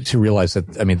to realize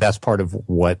that, I mean, that's part of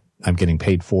what I'm getting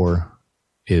paid for,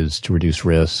 is to reduce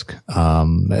risk.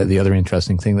 The other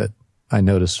interesting thing that I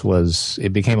noticed was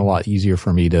it became a lot easier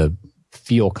for me to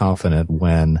feel confident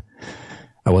when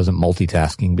I wasn't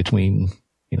multitasking between,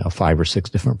 5 or 6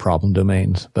 different problem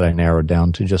domains, but I narrowed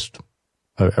down to just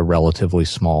a relatively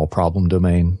small problem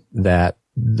domain. That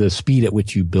the speed at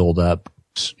which you build up,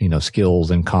 skills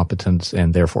and competence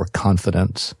and therefore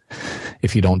confidence,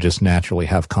 if you don't just naturally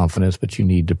have confidence, but you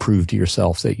need to prove to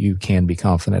yourself that you can be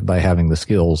confident by having the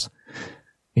skills,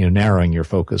 narrowing your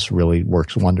focus really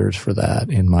works wonders for that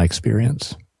in my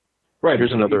experience. Right.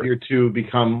 Here's another easier to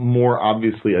become more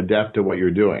obviously adept at what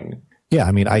you're doing. Yeah.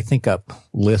 I mean, I think up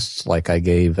lists like I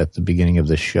gave at the beginning of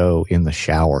the show in the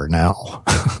shower now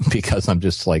because I'm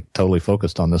just totally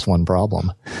focused on this one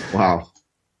problem. Wow.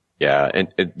 Yeah. And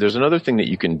there's another thing that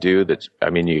you can do that's, I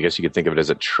guess you could think of it as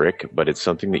a trick, but it's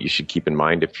something that you should keep in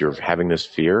mind if you're having this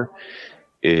fear,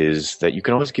 is that you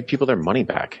can always give people their money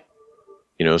back.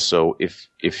 So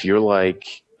if you're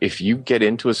if you get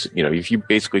into if you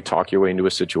basically talk your way into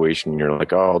a situation and you're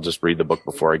like, oh, I'll just read the book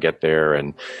before I get there.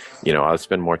 And, I'll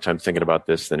spend more time thinking about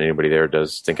this than anybody there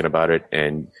does thinking about it.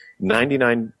 And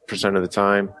 99% of the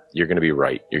time, you're going to be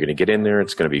right. You're going to get in there.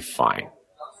 It's going to be fine.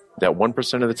 That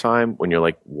 1% of the time when you're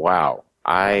like, wow,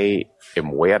 I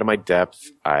am way out of my depth.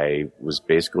 I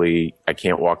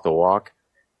can't walk the walk.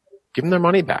 Give them their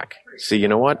money back. See, you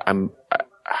know what?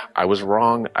 I was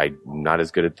wrong. I'm not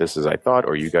as good at this as I thought,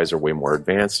 or you guys are way more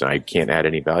advanced and I can't add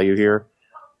any value here.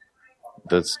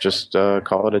 Let's just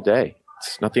call it a day.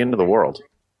 It's not the end of the world.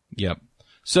 Yep.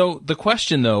 So the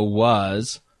question, though,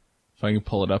 was, if I can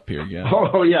pull it up here again.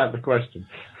 Oh yeah, the question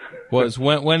was,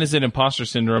 when is it imposter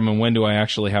syndrome and when do I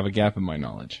actually have a gap in my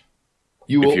knowledge?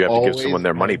 If you have to give someone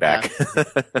their money back.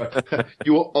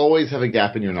 You will always have a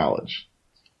gap in your knowledge.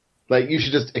 You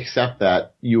should just accept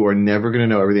that you are never going to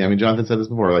know everything. I mean, Jonathan said this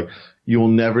before, you will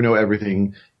never know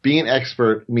everything. Being an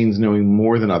expert means knowing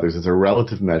more than others. It's a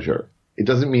relative measure. It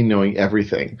doesn't mean knowing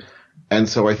everything. And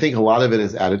so I think a lot of it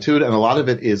is attitude, and a lot of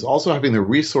it is also having the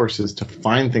resources to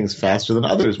find things faster than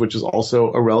others, which is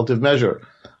also a relative measure.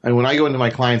 And when I go into my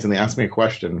clients and they ask me a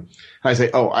question, I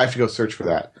say, oh, I have to go search for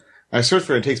that. And I search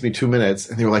for it, it takes me 2 minutes,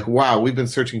 and they were like, wow, we've been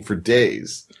searching for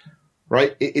days.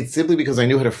 Right? It's simply because I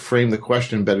knew how to frame the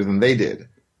question better than they did.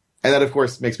 And that, of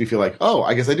course, makes me feel like, oh,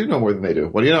 I guess I do know more than they do.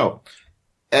 What do you know?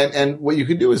 And what you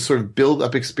can do is sort of build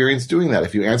up experience doing that.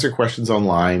 If you answer questions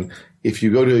online, if you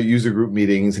go to user group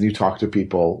meetings and you talk to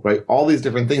people, right? All these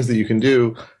different things that you can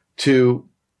do to,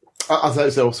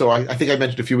 so I think I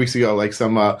mentioned a few weeks ago,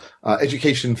 some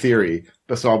education theory.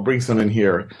 So I'll bring some in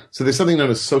here. So there's something known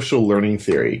as social learning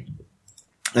theory.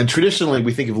 And traditionally,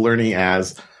 we think of learning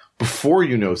as, before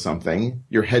you know something,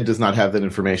 your head does not have that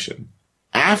information.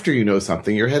 After you know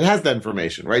something, your head has that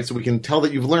information, right? So we can tell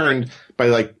that you've learned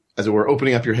by as it were,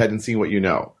 opening up your head and seeing what you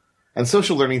know. And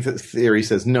social learning theory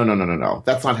says, no.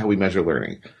 That's not how we measure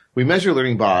learning. We measure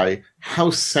learning by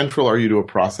how central are you to a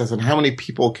process and how many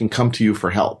people can come to you for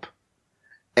help.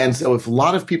 And so if a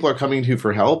lot of people are coming to you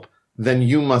for help, then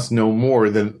you must know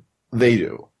more than they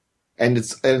do. And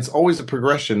it's always a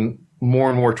progression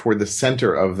more and more toward the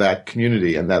center of that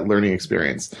community and that learning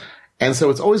experience. And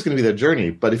so it's always going to be that journey.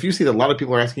 But if you see that a lot of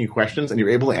people are asking you questions and you're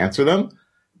able to answer them,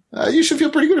 you should feel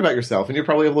pretty good about yourself and you're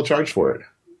probably able to charge for it.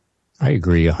 I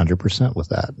agree 100% with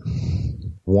that.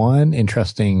 One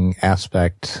interesting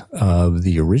aspect of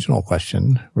the original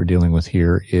question we're dealing with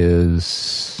here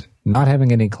is not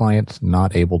having any clients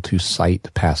not able to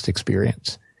cite past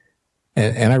experience.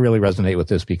 And I really resonate with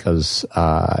this because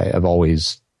I've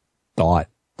always thought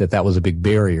that was a big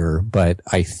barrier, but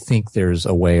I think there's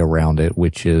a way around it,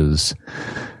 which is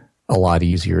a lot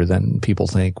easier than people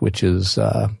think, which is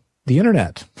the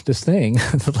internet, this thing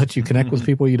that lets you connect with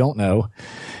people you don't know.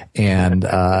 And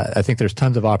I think there's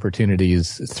tons of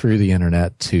opportunities through the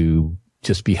internet to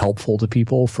just be helpful to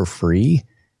people for free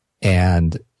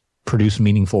and produce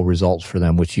meaningful results for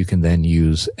them, which you can then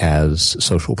use as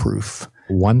social proof.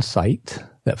 One site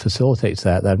that facilitates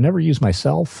that I've never used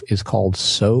myself is called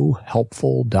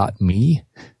sohelpful.me,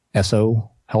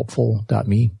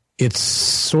 sohelpful.me. It's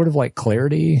sort of like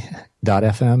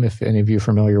clarity.fm, if any of you are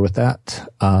familiar with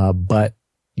that, but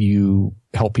you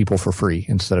help people for free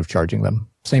instead of charging them.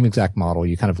 Same exact model.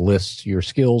 You kind of list your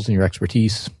skills and your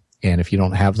expertise, and if you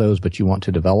don't have those but you want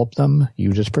to develop them,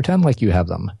 you just pretend like you have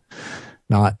them.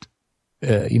 Not,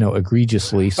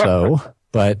 egregiously so,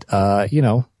 but, or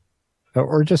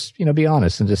just, be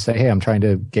honest and just say, hey, I'm trying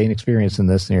to gain experience in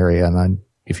this area, and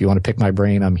if you want to pick my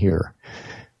brain, I'm here.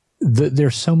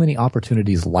 There's so many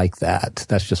opportunities like that.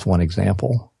 That's just one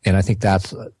example. And I think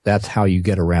that's how you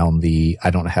get around the I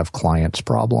don't have clients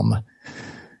problem,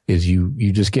 is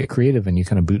you just get creative and you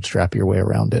kind of bootstrap your way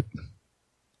around it.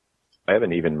 I have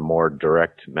an even more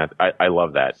direct method. I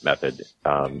love that method.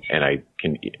 And I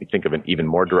can think of an even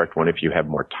more direct one if you have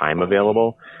more time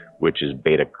available, which is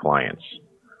beta clients,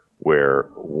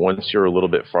 where once you're a little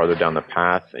bit farther down the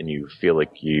path and you feel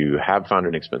like you have found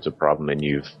an expensive problem and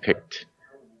you've picked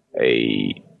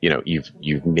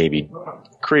you've maybe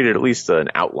created at least an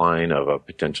outline of a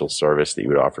potential service that you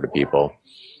would offer to people,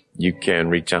 you can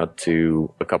reach out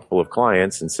to a couple of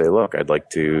clients and say, look, I'd like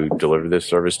to deliver this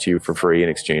service to you for free in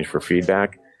exchange for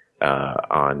feedback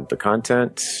on the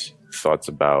content, thoughts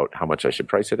about how much I should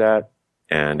price it at.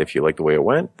 And if you like the way it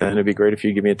went, then it'd be great if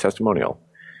you give me a testimonial.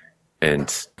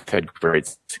 And I've had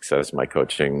great success in my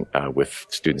coaching with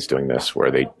students doing this,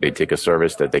 where they take a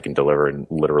service that they can deliver in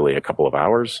literally a couple of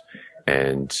hours,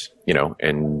 and you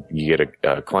get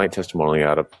a client testimonial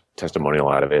out of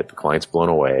it. The client's blown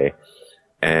away,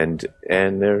 and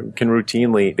they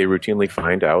routinely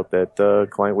find out that the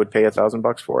client would pay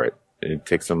 $1,000 for it. It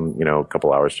takes them a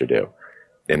couple hours to do,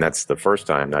 and that's the first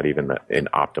time, not even an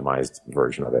optimized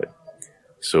version of it.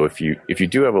 So if you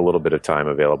do have a little bit of time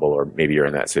available, or maybe you're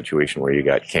in that situation where you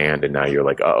got canned and now you're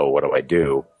like, uh-oh, what do I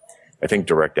do? I think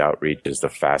direct outreach is the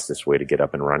fastest way to get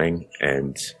up and running.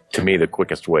 And to me, the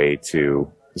quickest way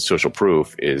to social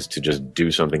proof is to just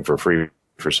do something for free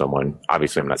for someone.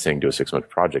 Obviously, I'm not saying do a 6-month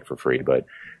project for free, but,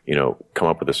 come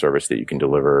up with a service that you can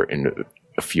deliver in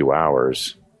a few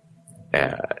hours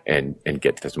and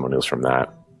get testimonials from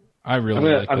that. I'm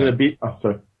going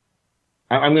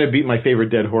to beat my favorite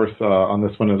dead horse on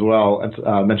this one as well,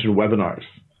 and mention webinars,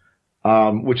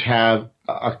 which have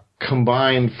a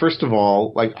combined, first of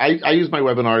all, like I use my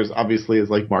webinars obviously as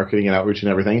like marketing and outreach and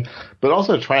everything, but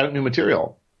also to try out new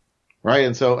material, right?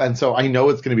 And so I know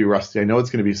it's going to be rusty, I know it's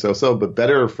going to be so, but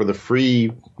better for the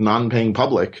free non-paying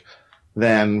public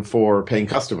than for paying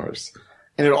customers.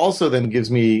 And it also then gives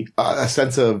me a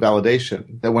sense of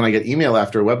validation that when I get email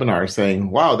after a webinar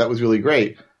saying, wow, that was really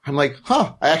great, I'm like,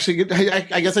 I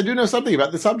guess I do know something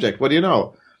about the subject. What do you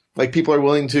know? Like, people are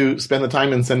willing to spend the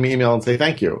time and send me email and say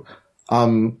thank you.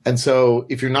 And so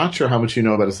if you're not sure how much you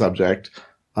know about a subject,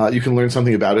 you can learn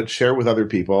something about it, share it with other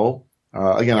people.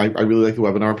 Again, I really like the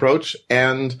webinar approach,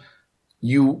 and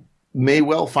you may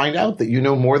well find out that you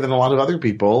know more than a lot of other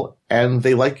people and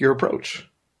they like your approach.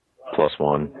 Plus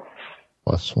one.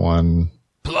 Philip,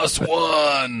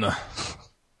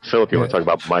 you want to talk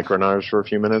about micronars for a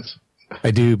few minutes?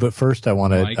 I do, but first I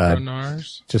want to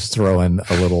just throw in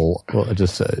a little,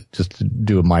 just to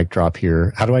do a mic drop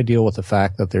here. How do I deal with the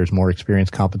fact that there's more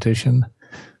experienced competition?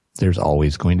 There's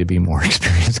always going to be more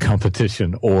experienced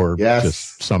competition, or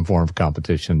just some form of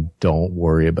competition. Don't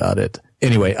worry about it.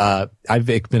 Anyway, I've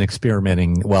been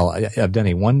experimenting. Well, I've done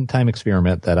a one-time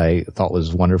experiment that I thought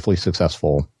was wonderfully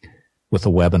successful with a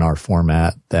webinar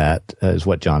format that is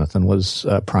what Jonathan was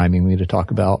priming me to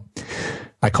talk about.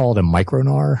 I call it a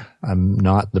micronar. I'm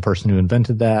not the person who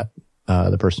invented that.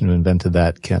 The person who invented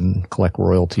that can collect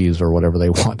royalties or whatever they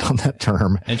want on that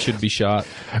term. And should be shot.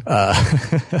 But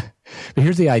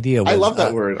here's the idea. I love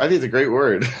that word. I think it's a great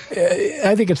word.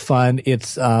 I think it's fun.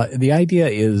 It's the idea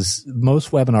is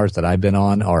most webinars that I've been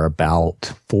on are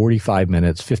about 45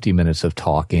 minutes, 50 minutes of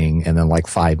talking, and then like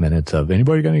 5 minutes of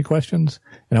anybody got any questions?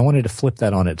 And I wanted to flip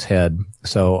that on its head.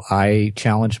 So I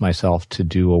challenged myself to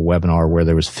do a webinar where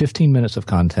there was 15 minutes of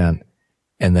content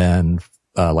and then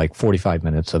like 45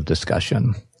 minutes of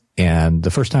discussion. And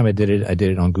the first time I did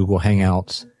it on Google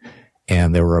Hangouts,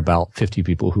 and there were about 50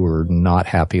 people who were not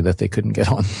happy that they couldn't get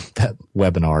on that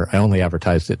webinar. I only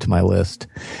advertised it to my list.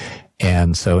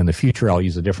 And so in the future, I'll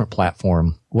use a different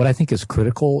platform. What I think is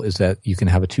critical is that you can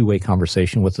have a two-way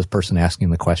conversation with the person asking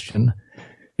the question,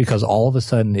 because all of a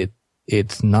sudden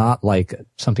it's not like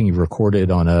something you've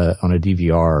recorded on a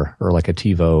DVR or like a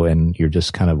TiVo and you're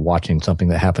just kind of watching something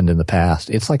that happened in the past.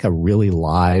 It's like a really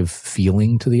live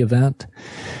feeling to the event.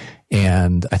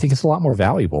 And I think it's a lot more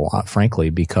valuable, frankly,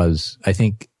 because I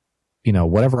think,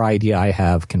 whatever idea I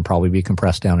have can probably be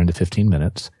compressed down into 15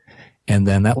 minutes. And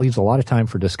then that leaves a lot of time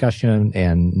for discussion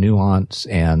and nuance.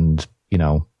 And,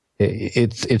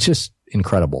 it's just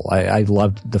incredible. I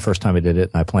loved the first time I did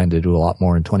it, and I plan to do a lot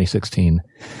more in 2016.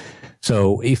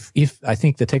 So if I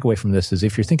think the takeaway from this is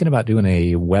if you're thinking about doing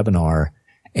a webinar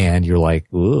and you're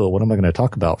like, ooh, what am I going to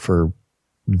talk about for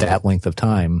that length of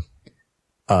time?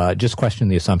 Just question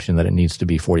the assumption that it needs to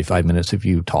be 45 minutes of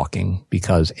you talking,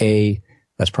 because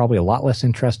that's probably a lot less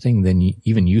interesting than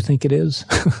even you think it is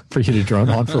for you to drone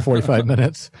on for 45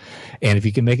 minutes. And if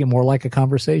you can make it more like a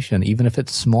conversation, even if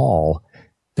it's small,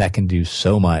 that can do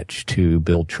so much to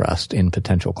build trust in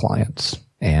potential clients.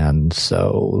 And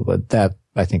so that,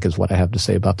 I think, is what I have to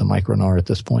say about the Micronar at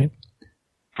this point.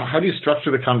 How do you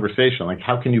structure the conversation? Like,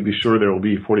 how can you be sure there will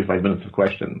be 45 minutes of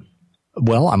questions?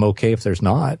 Well, I'm okay if there's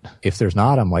not. If there's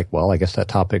not, I'm like, well, I guess that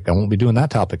topic, I won't be doing that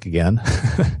topic again.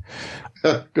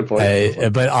 Good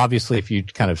point. But obviously, if you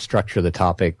kind of structure the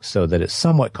topic so that it's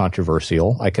somewhat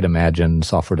controversial, I could imagine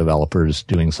software developers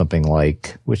doing something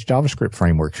like, which JavaScript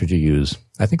framework should you use?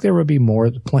 I think there would be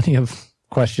plenty of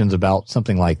questions about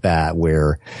something like that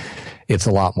where it's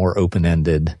a lot more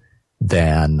open-ended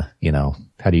than,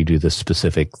 how do you do this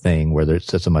specific thing where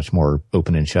it's a much more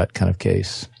open and shut kind of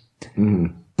case.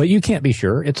 Mm. But you can't be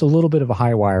sure. It's a little bit of a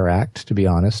high wire act, to be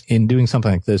honest. In doing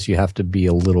something like this, you have to be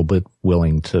a little bit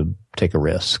willing to take a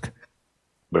risk.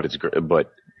 But it's great.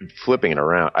 But flipping it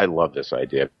around, I love this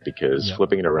idea because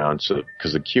flipping it around,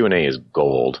 because the Q&A is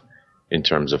gold in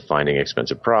terms of finding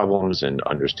expensive problems and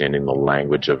understanding the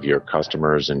language of your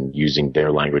customers and using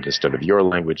their language instead of your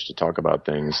language to talk about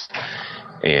things,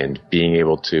 and being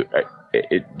able to.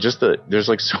 There's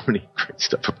like so many great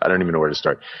stuff. I don't even know where to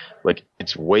start. Like,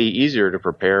 it's way easier to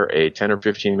prepare a 10 or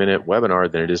 15 minute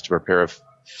webinar than it is to prepare a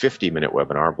 50-minute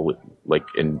webinar.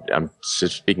 And I'm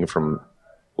speaking from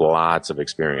lots of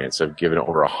experience. I've given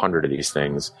over 100 of these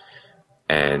things.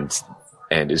 And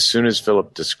as soon as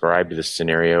Philip described this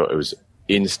scenario, it was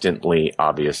instantly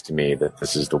obvious to me that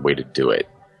this is the way to do it.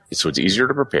 So it's easier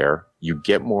to prepare. You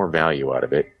get more value out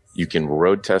of it. You can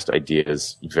road test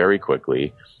ideas very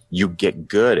quickly. You get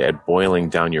good at boiling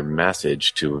down your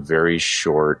message to a very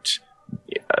short,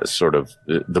 sort of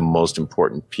the most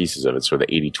important pieces of it. So the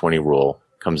 80-20 rule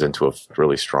comes into it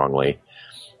really strongly.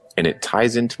 And it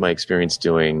ties into my experience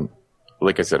doing,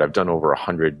 like I said, I've done over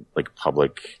 100 like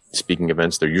public speaking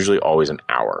events. They're usually always an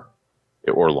hour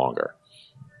or longer.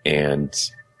 And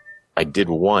I did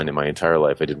one in my entire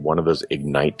life. I did one of those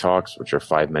Ignite talks, which are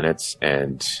 5 minutes,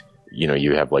 and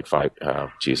you have like I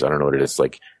don't know what it is.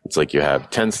 It's like you have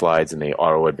 10 slides and they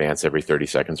auto advance every 30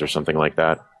 seconds or something like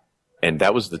that. And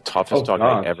that was the toughest talk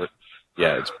I ever,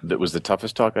 that was the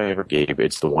toughest talk I ever gave.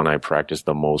 It's the one I practiced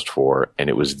the most for, and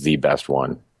it was the best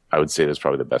one. I would say that's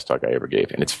probably the best talk I ever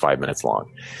gave, and it's 5 minutes long.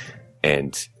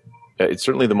 And it's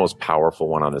certainly the most powerful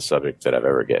one on the subject that I've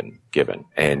ever given.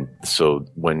 And so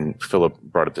when Philip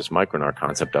brought up this Micronar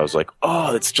concept, I was like,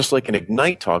 oh, it's just like an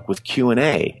Ignite talk with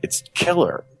Q&A. It's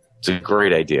killer. It's a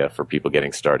great idea for people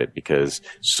getting started because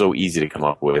it's so easy to come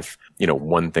up with,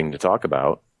 one thing to talk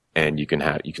about, and you can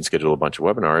schedule a bunch of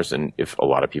webinars. And if a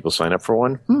lot of people sign up for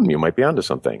one, you might be onto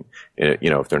something.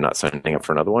 If they're not signing up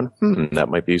for another one, that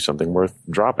might be something worth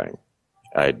dropping.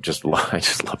 I just love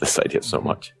this idea so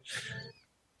much.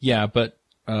 Yeah, but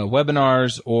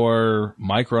webinars or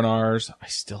micronars, I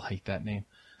still hate that name.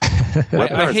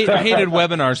 I hated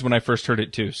webinars when I first heard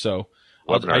it too. So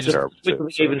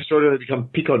Even shorter, they become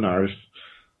piconars.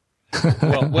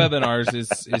 Well, webinars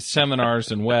is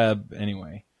seminars and web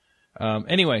anyway.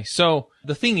 So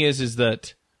the thing is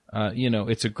that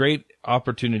it's a great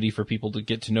opportunity for people to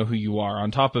get to know who you are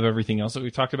on top of everything else that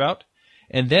we've talked about.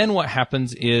 And then what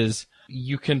happens is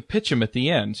you can pitch them at the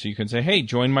end. So you can say, hey,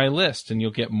 join my list and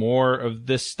you'll get more of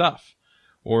this stuff.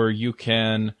 Or you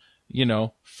can,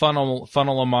 funnel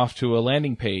them off to a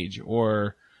landing page,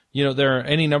 or, there are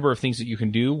any number of things that you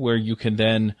can do where you can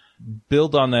then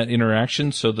build on that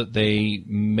interaction so that they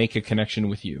make a connection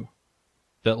with you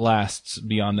that lasts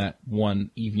beyond that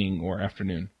one evening or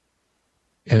afternoon.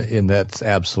 And that's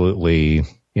absolutely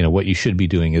what you should be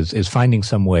doing is finding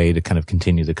some way to kind of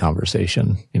continue the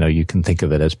conversation. You can think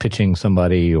of it as pitching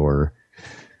somebody or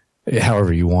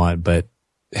however you want, but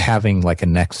having like a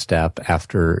next step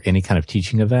after any kind of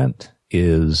teaching event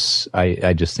is,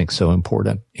 I just think, so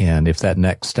important. And if that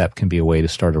next step can be a way to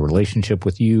start a relationship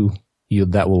with you,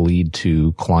 that will lead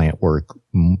to client work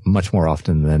much more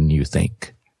often than you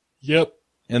think. Yep.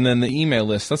 And then the email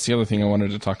list, that's the other thing I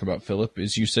wanted to talk about, Philip,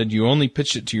 is you said you only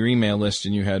pitched it to your email list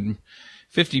and you had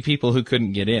 50 people who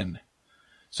couldn't get in.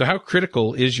 So how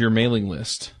critical is your mailing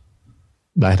list?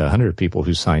 I had 100 people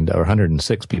who signed up, or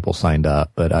 106 people signed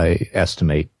up, but I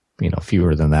estimate,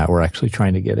 fewer than that were actually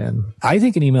trying to get in. I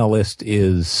think an email list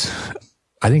it's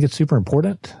super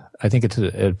important. I think it's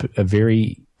a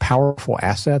very powerful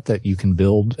asset that you can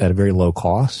build at a very low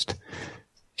cost.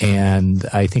 And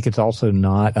I think it's also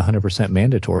not 100%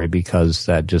 mandatory because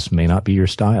that just may not be your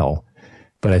style.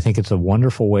 But I think it's a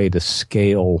wonderful way to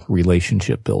scale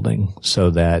relationship building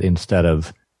so that instead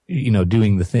of,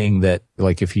 doing the thing that,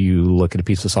 like if you look at a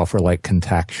piece of software like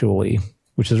Contactually,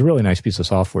 which is a really nice piece of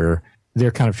software, they're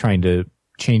kind of trying to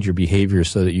change your behavior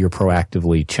so that you're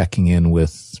proactively checking in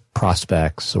with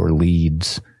prospects or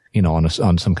leads,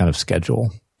 on some kind of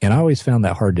schedule. And I always found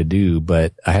that hard to do,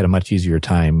 but I had a much easier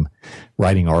time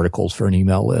writing articles for an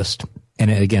email list. And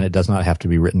again, it does not have to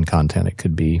be written content. It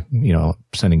could be,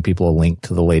 sending people a link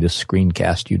to the latest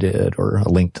screencast you did or a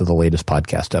link to the latest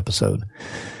podcast episode.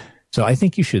 So I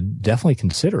think you should definitely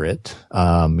consider it.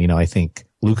 I think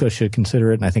Luca should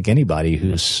consider it. And I think anybody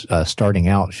who's starting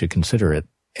out should consider it.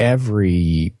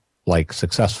 Every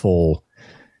successful,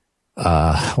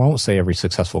 I won't say every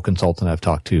successful consultant I've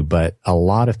talked to, but a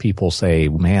lot of people say,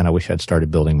 man, I wish I'd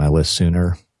started building my list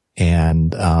sooner.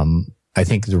 And I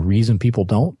think the reason people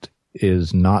don't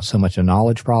is not so much a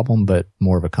knowledge problem, but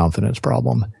more of a confidence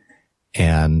problem.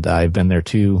 And I've been there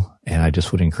too. And I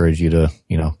just would encourage you to,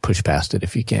 push past it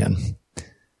if you can,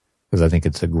 because I think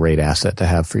it's a great asset to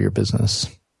have for your business.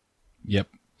 Yep.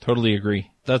 Totally agree.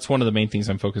 That's one of the main things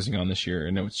I'm focusing on this year.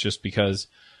 And it's just because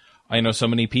I know so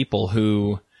many people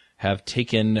who have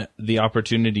taken the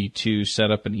opportunity to set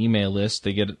up an email list.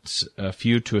 They get a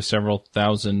few to several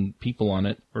thousand people on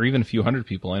it, or even a few hundred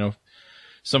people. I know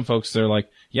some folks, they're like,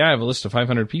 yeah, I have a list of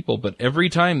 500 people, but every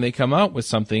time they come out with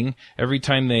something, every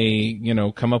time they,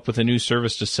 come up with a new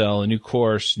service to sell, a new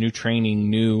course, new training,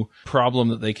 new problem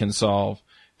that they can solve,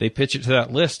 they pitch it to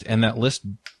that list and that list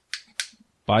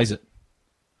buys it.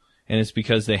 And it's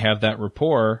because they have that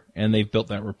rapport and they've built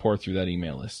that rapport through that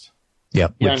email list.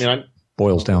 Yep. Yeah,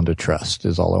 boils down to trust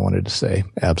is all I wanted to say.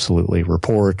 Absolutely.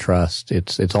 Rapport, trust.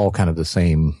 It's all kind of the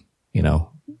same,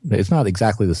 it's not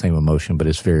exactly the same emotion, but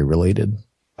it's very related.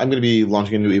 I'm going to be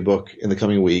launching a new ebook in the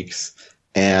coming weeks,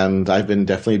 and I've been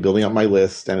definitely building up my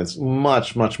list, and it's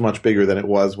much, much, much bigger than it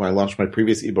was when I launched my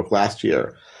previous ebook last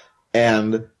year.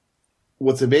 And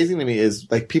what's amazing to me is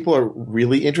people are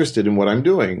really interested in what I'm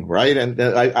doing, right? And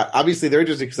I obviously they're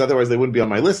interested because otherwise they wouldn't be on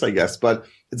my list, I guess. But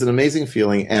it's an amazing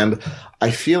feeling, and I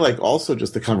feel like also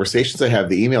just the conversations I have,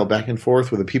 the email back and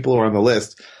forth with the people who are on the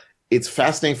list. It's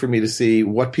fascinating for me to see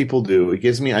what people do. It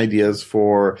gives me ideas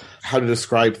for how to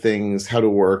describe things, how to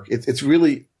work. It's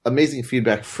really amazing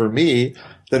feedback for me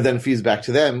that then feeds back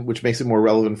to them, which makes it more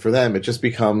relevant for them. It just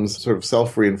becomes sort of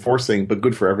self-reinforcing, but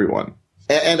good for everyone.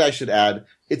 And I should add,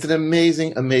 it's an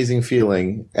amazing, amazing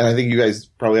feeling. And I think you guys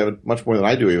probably have it much more than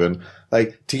I do even.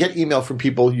 To get email from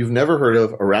people you've never heard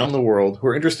of around the world who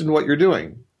are interested in what you're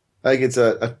doing. It's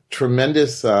a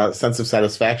tremendous sense of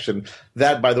satisfaction.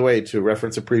 That, by the way, to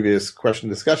reference a previous question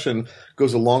discussion,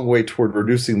 goes a long way toward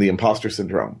reducing the imposter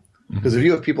syndrome. Because if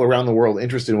you have people around the world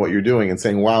interested in what you're doing and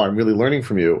saying, wow, I'm really learning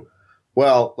from you,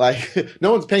 well,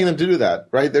 no one's paying them to do that,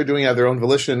 right? They're doing it of their own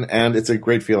volition, and it's a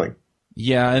great feeling.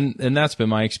 Yeah, and that's been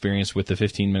my experience with the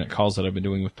 15-minute calls that I've been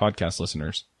doing with podcast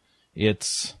listeners.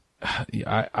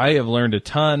 I have learned a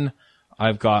ton.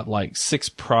 I've got 6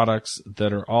 products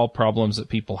that are all problems that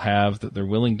people have that they're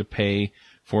willing to pay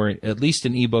for at least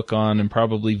an ebook on and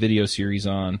probably video series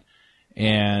on.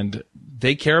 And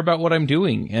they care about what I'm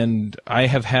doing. And I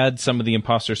have had some of the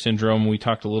imposter syndrome. We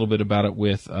talked a little bit about it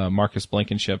with Marcus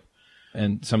Blankenship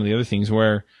and some of the other things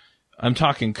where I'm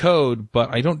talking code, but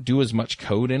I don't do as much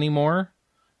code anymore.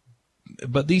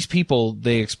 But these people,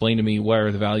 they explain to me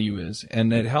where the value is.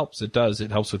 And it helps. It does.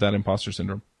 It helps with that imposter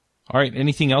syndrome. All right.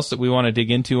 Anything else that we want to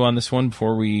dig into on this one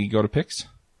before we go to picks?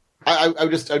 I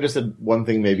just said one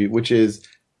thing maybe, which is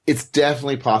it's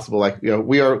definitely possible.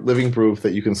 We are living proof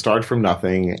that you can start from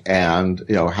nothing and,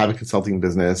 have a consulting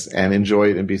business and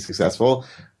enjoy it and be successful.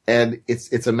 And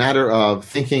it's a matter of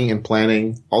thinking and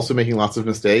planning, also making lots of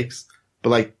mistakes,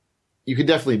 but you can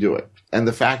definitely do it. And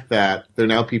the fact that there are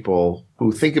now people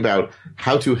who think about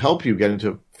how to help you get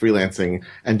into freelancing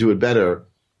and do it better.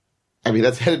 I mean,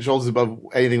 that's head and shoulders above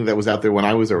anything that was out there when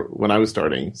I was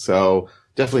starting. So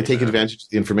definitely take advantage of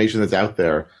the information that's out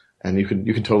there, and you can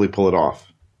totally pull it off.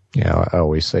 Yeah, I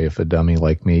always say if a dummy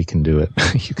like me can do it,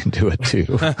 you can do it too.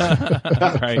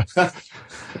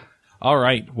 All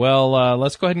right. Well,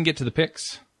 let's go ahead and get to the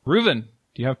picks. Reuven,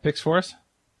 do you have picks for us?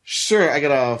 Sure. I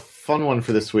got a fun one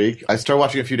for this week. I started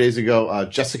watching a few days ago,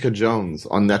 Jessica Jones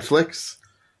on Netflix,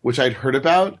 which I'd heard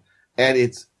about, and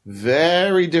it's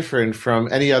very different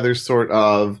from any other sort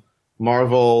of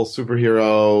Marvel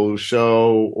superhero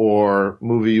show or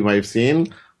movie you might have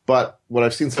seen. But what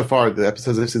I've seen so far, the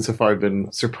episodes I've seen so far have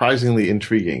been surprisingly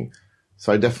intriguing.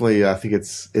 So I definitely think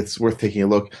it's worth taking a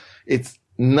look. It's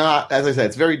not, as I said,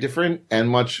 it's very different and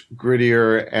much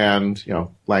grittier and,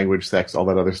 language, sex, all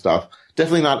that other stuff.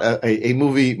 Definitely not a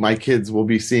movie my kids will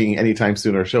be seeing anytime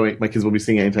soon, or showing my kids will be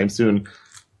seeing anytime soon,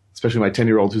 especially my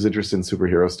 10-year-old who's interested in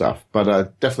superhero stuff.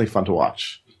 But definitely fun to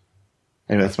watch.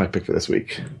 And that's my pick for this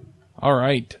week. All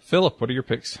right. Philip, what are your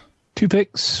picks? 2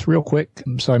 picks real quick.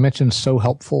 So I mentioned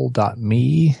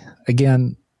sohelpful.me.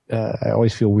 Again, I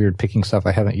always feel weird picking stuff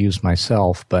I haven't used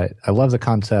myself, but I love the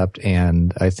concept,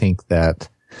 and I think that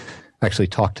I actually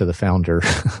talked to the founder.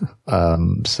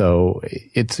 So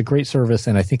it's a great service,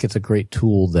 and I think it's a great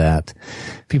tool that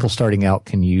people starting out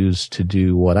can use to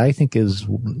do what I think is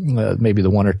maybe the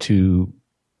one or two,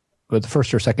 but the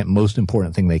first or second most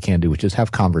important thing they can do, which is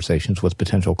have conversations with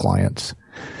potential clients.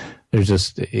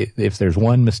 If there's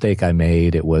one mistake I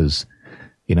made, it was,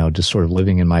 just sort of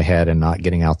living in my head and not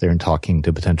getting out there and talking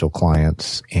to potential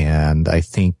clients. And I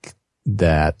think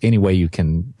that any way you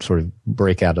can sort of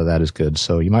break out of that is good.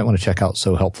 So you might want to check out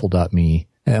sohelpful.me.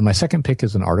 And my second pick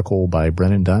is an article by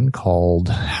Brennan Dunn called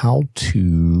How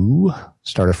to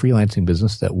Start a Freelancing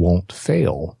Business That Won't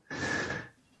Fail.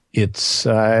 It's,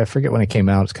 I forget when it came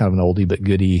out. It's kind of an oldie but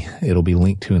goodie. It'll be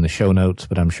linked to in the show notes,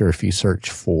 but I'm sure if you search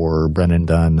for Brennan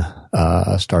Dunn,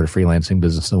 Start a Freelancing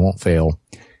Business That Won't Fail,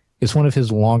 it's one of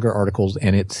his longer articles,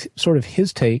 and it's sort of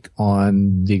his take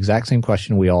on the exact same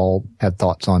question we all had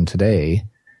thoughts on today.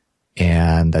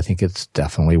 And I think it's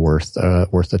definitely worth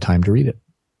the time to read it.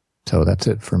 So that's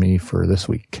it for me for this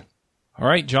week. All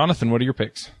right, Jonathan, what are your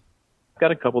picks? I've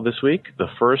got a couple this week. The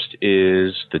first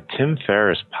is the Tim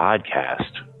Ferriss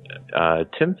podcast.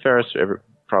 Tim Ferriss,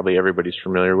 probably everybody's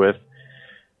familiar with.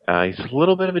 He's a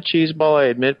little bit of a cheeseball, I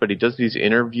admit, but he does these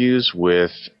interviews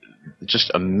with just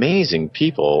amazing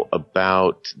people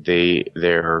about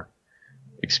their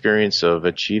experience of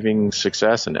achieving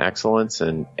success and excellence.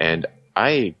 And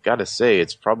I got to say,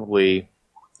 it's probably,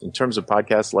 in terms of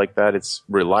podcasts like that, it's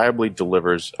reliably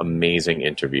delivers amazing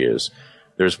interviews.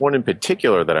 There's one in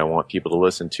particular that I want people to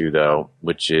listen to, though,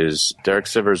 which is Derek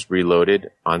Sivers Reloaded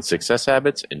on Success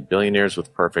Habits and Billionaires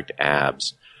with Perfect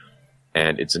Abs.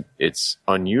 And it's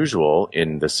unusual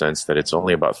in the sense that it's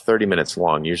only about 30 minutes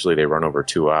long. Usually they run over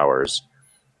 2 hours.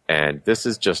 And this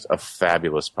is just a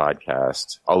fabulous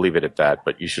podcast. I'll leave it at that,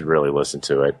 but you should really listen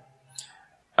to it.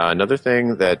 Another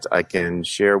thing that I can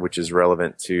share, which is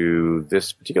relevant to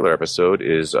this particular episode,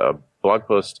 is a blog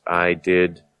post I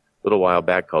did a little while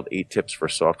back called 8 Tips for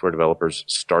Software Developers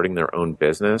Starting Their Own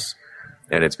Business.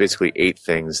 And it's basically 8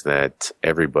 things that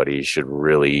everybody should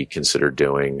really consider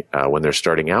doing when they're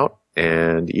starting out.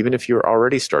 And even if you're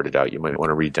already started out, you might want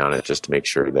to read down it just to make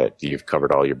sure that you've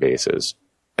covered all your bases.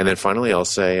 And then finally, I'll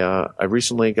say I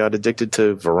recently got addicted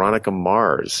to Veronica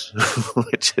Mars,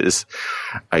 which is,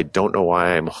 I don't know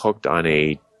why I'm hooked on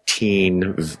a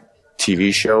teen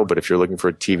TV show, but if you're looking for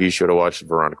a TV show to watch,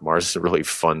 Veronica Mars is a really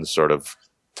fun sort of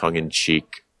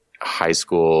tongue-in-cheek high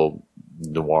school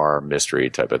noir mystery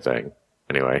type of thing.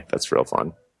 Anyway, that's real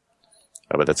fun.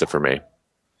 But that's it for me.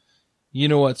 You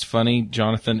know what's funny,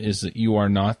 Jonathan, is that you are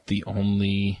not the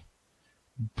only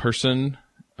person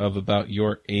of about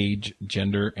your age,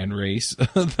 gender, and race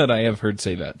that I have heard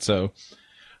say that. So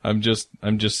I'm just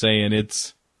saying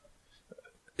it's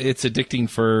addicting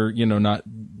for, not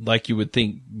like you would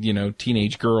think,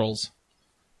 teenage girls.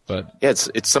 But yeah,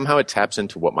 it's somehow it taps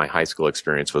into what my high school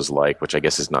experience was like, which I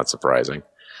guess is not surprising.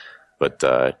 But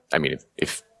I mean,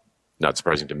 if not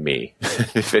surprising to me,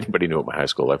 if anybody knew what my high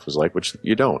school life was like, which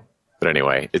you don't. But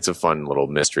anyway, it's a fun little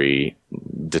mystery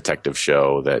detective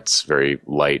show that's very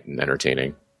light and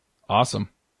entertaining. Awesome.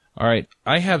 All right.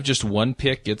 I have just one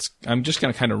pick. I'm just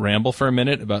going to kind of ramble for a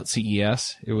minute about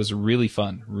CES. It was really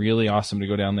fun, really awesome to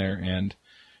go down there and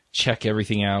check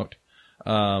everything out.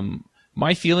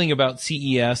 My feeling about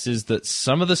CES is that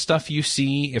some of the stuff you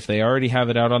see, if they already have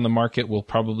it out on the market, will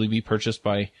probably be purchased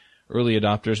by early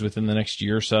adopters within the next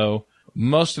year or so.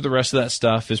 Most of the rest of that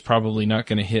stuff is probably not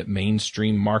going to hit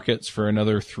mainstream markets for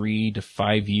another 3 to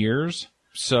 5 years.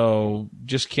 So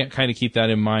just can't kind of keep that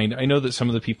in mind. I know that some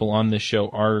of the people on this show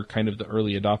are kind of the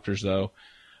early adopters, though.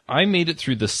 I made it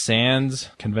through the Sands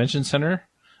Convention Center.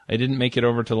 I didn't make it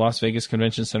over to Las Vegas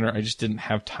Convention Center. I just didn't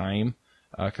have time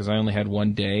because I only had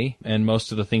one day, and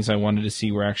most of the things I wanted to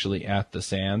see were actually at the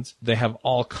Sands. They have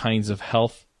all kinds of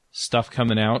health stuff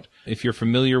coming out. If you're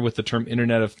familiar with the term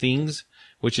Internet of Things,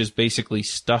 which is basically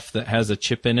stuff that has a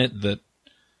chip in it that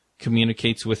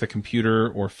communicates with a computer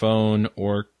or phone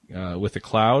or with the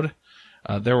cloud.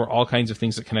 There were all kinds of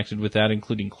things that connected with that,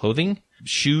 including clothing,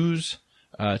 shoes,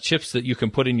 chips that you can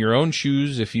put in your own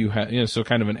shoes if you have, so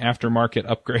kind of an aftermarket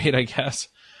upgrade, I guess.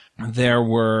 There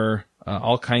were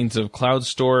all kinds of cloud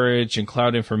storage and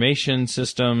cloud information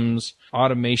systems,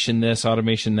 automation this,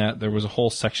 automation that. There was a whole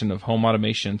section of home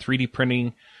automation. 3D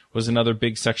printing was another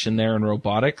big section there, and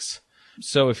robotics.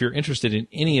 So if you're interested in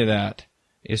any of that,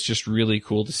 it's just really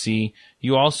cool to see.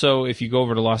 You also, if you go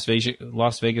over to Las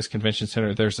Vegas Convention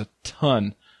Center, there's a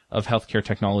ton of healthcare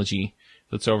technology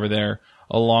that's over there,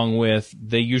 along with,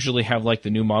 they usually have like the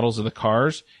new models of the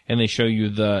cars, and they show you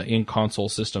the in-console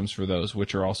systems for those,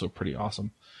 which are also pretty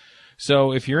awesome.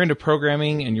 So if you're into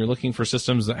programming and you're looking for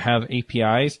systems that have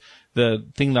APIs, the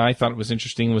thing that I thought was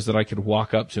interesting was that I could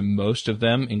walk up to most of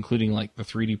them, including like the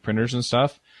 3D printers and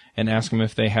stuff, and ask them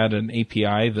if they had an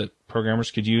API that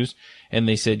programmers could use. And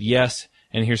they said yes,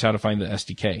 and here's how to find the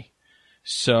SDK.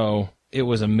 So it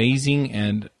was amazing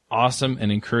and awesome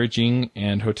and encouraging,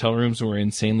 and hotel rooms were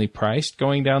insanely priced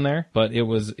going down there. But it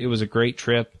was a great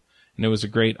trip, and it was a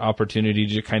great opportunity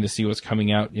to kind of see what's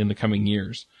coming out in the coming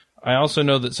years. I also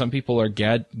know that some people are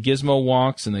gizmo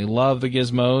wonks, and they love the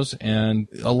gizmos, and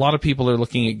a lot of people are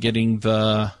looking at getting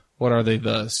the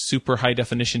super high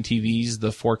definition TVs, the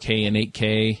 4K and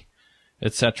 8K,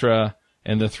 etc.,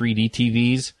 and the 3D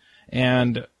TVs.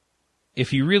 And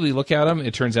if you really look at them,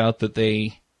 it turns out that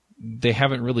they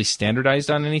haven't really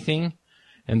standardized on anything.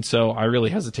 And so I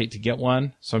really hesitate to get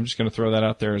one. So I'm just going to throw that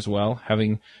out there as well,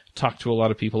 having talked to a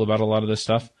lot of people about a lot of this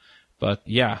stuff. But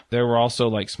yeah, there were also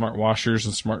like smart washers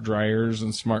and smart dryers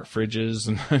and smart fridges.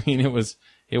 And I mean,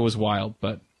 it was wild.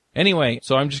 But anyway,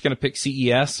 so I'm just going to pick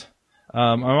CES.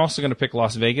 I'm also going to pick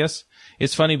Las Vegas.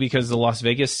 It's funny because the Las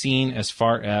Vegas scene, as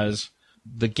far as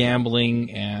the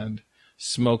gambling and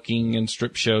smoking and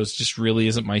strip shows, just really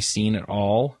isn't my scene at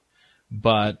all.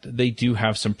 But they do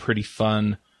have some pretty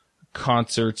fun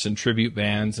concerts and tribute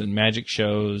bands and magic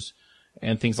shows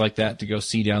and things like that to go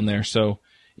see down there. So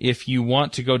if you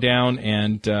want to go down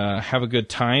and have a good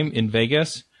time in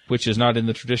Vegas, which is not in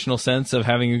the traditional sense of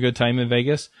having a good time in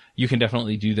Vegas, you can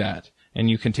definitely do that. And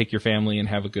you can take your family and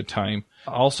have a good time.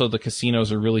 Also, the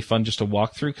casinos are really fun just to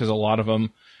walk through because a lot of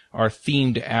them are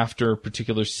themed after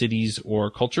particular cities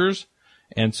or cultures.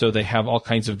 And so they have all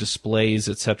kinds of displays,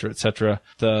 et cetera, et cetera.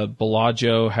 The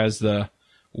Bellagio has the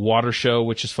water show,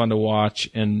 which is fun to watch.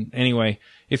 And anyway,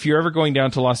 if you're ever going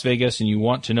down to Las Vegas and you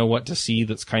want to know what to see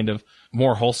that's kind of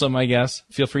more wholesome, I guess,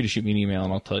 feel free to shoot me an email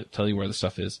and I'll tell you where the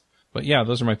stuff is. But yeah,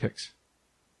 those are my picks.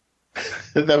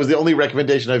 That was the only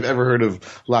recommendation I've ever heard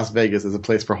of Las Vegas as a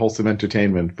place for wholesome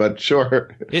entertainment. But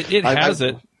sure. It has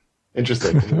it.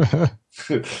 Interesting.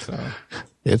 So,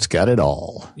 it's got it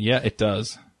all. Yeah, it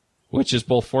does. Which is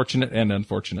both fortunate and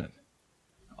unfortunate.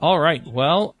 All right.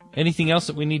 Well, anything else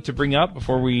that we need to bring up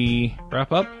before we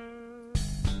wrap up?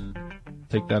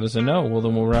 Take that as a no. Well,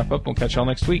 then we'll wrap up. We'll catch y'all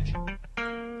next week.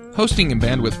 Hosting and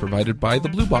bandwidth provided by the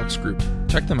Blue Box Group.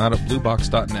 Check them out at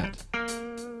bluebox.net.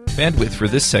 Bandwidth for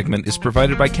this segment is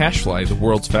provided by CacheFly, the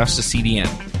world's fastest CDN.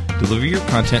 Deliver your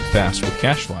content fast with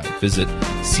CacheFly. Visit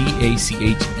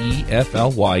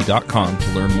CACHEFLY.com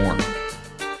to learn more.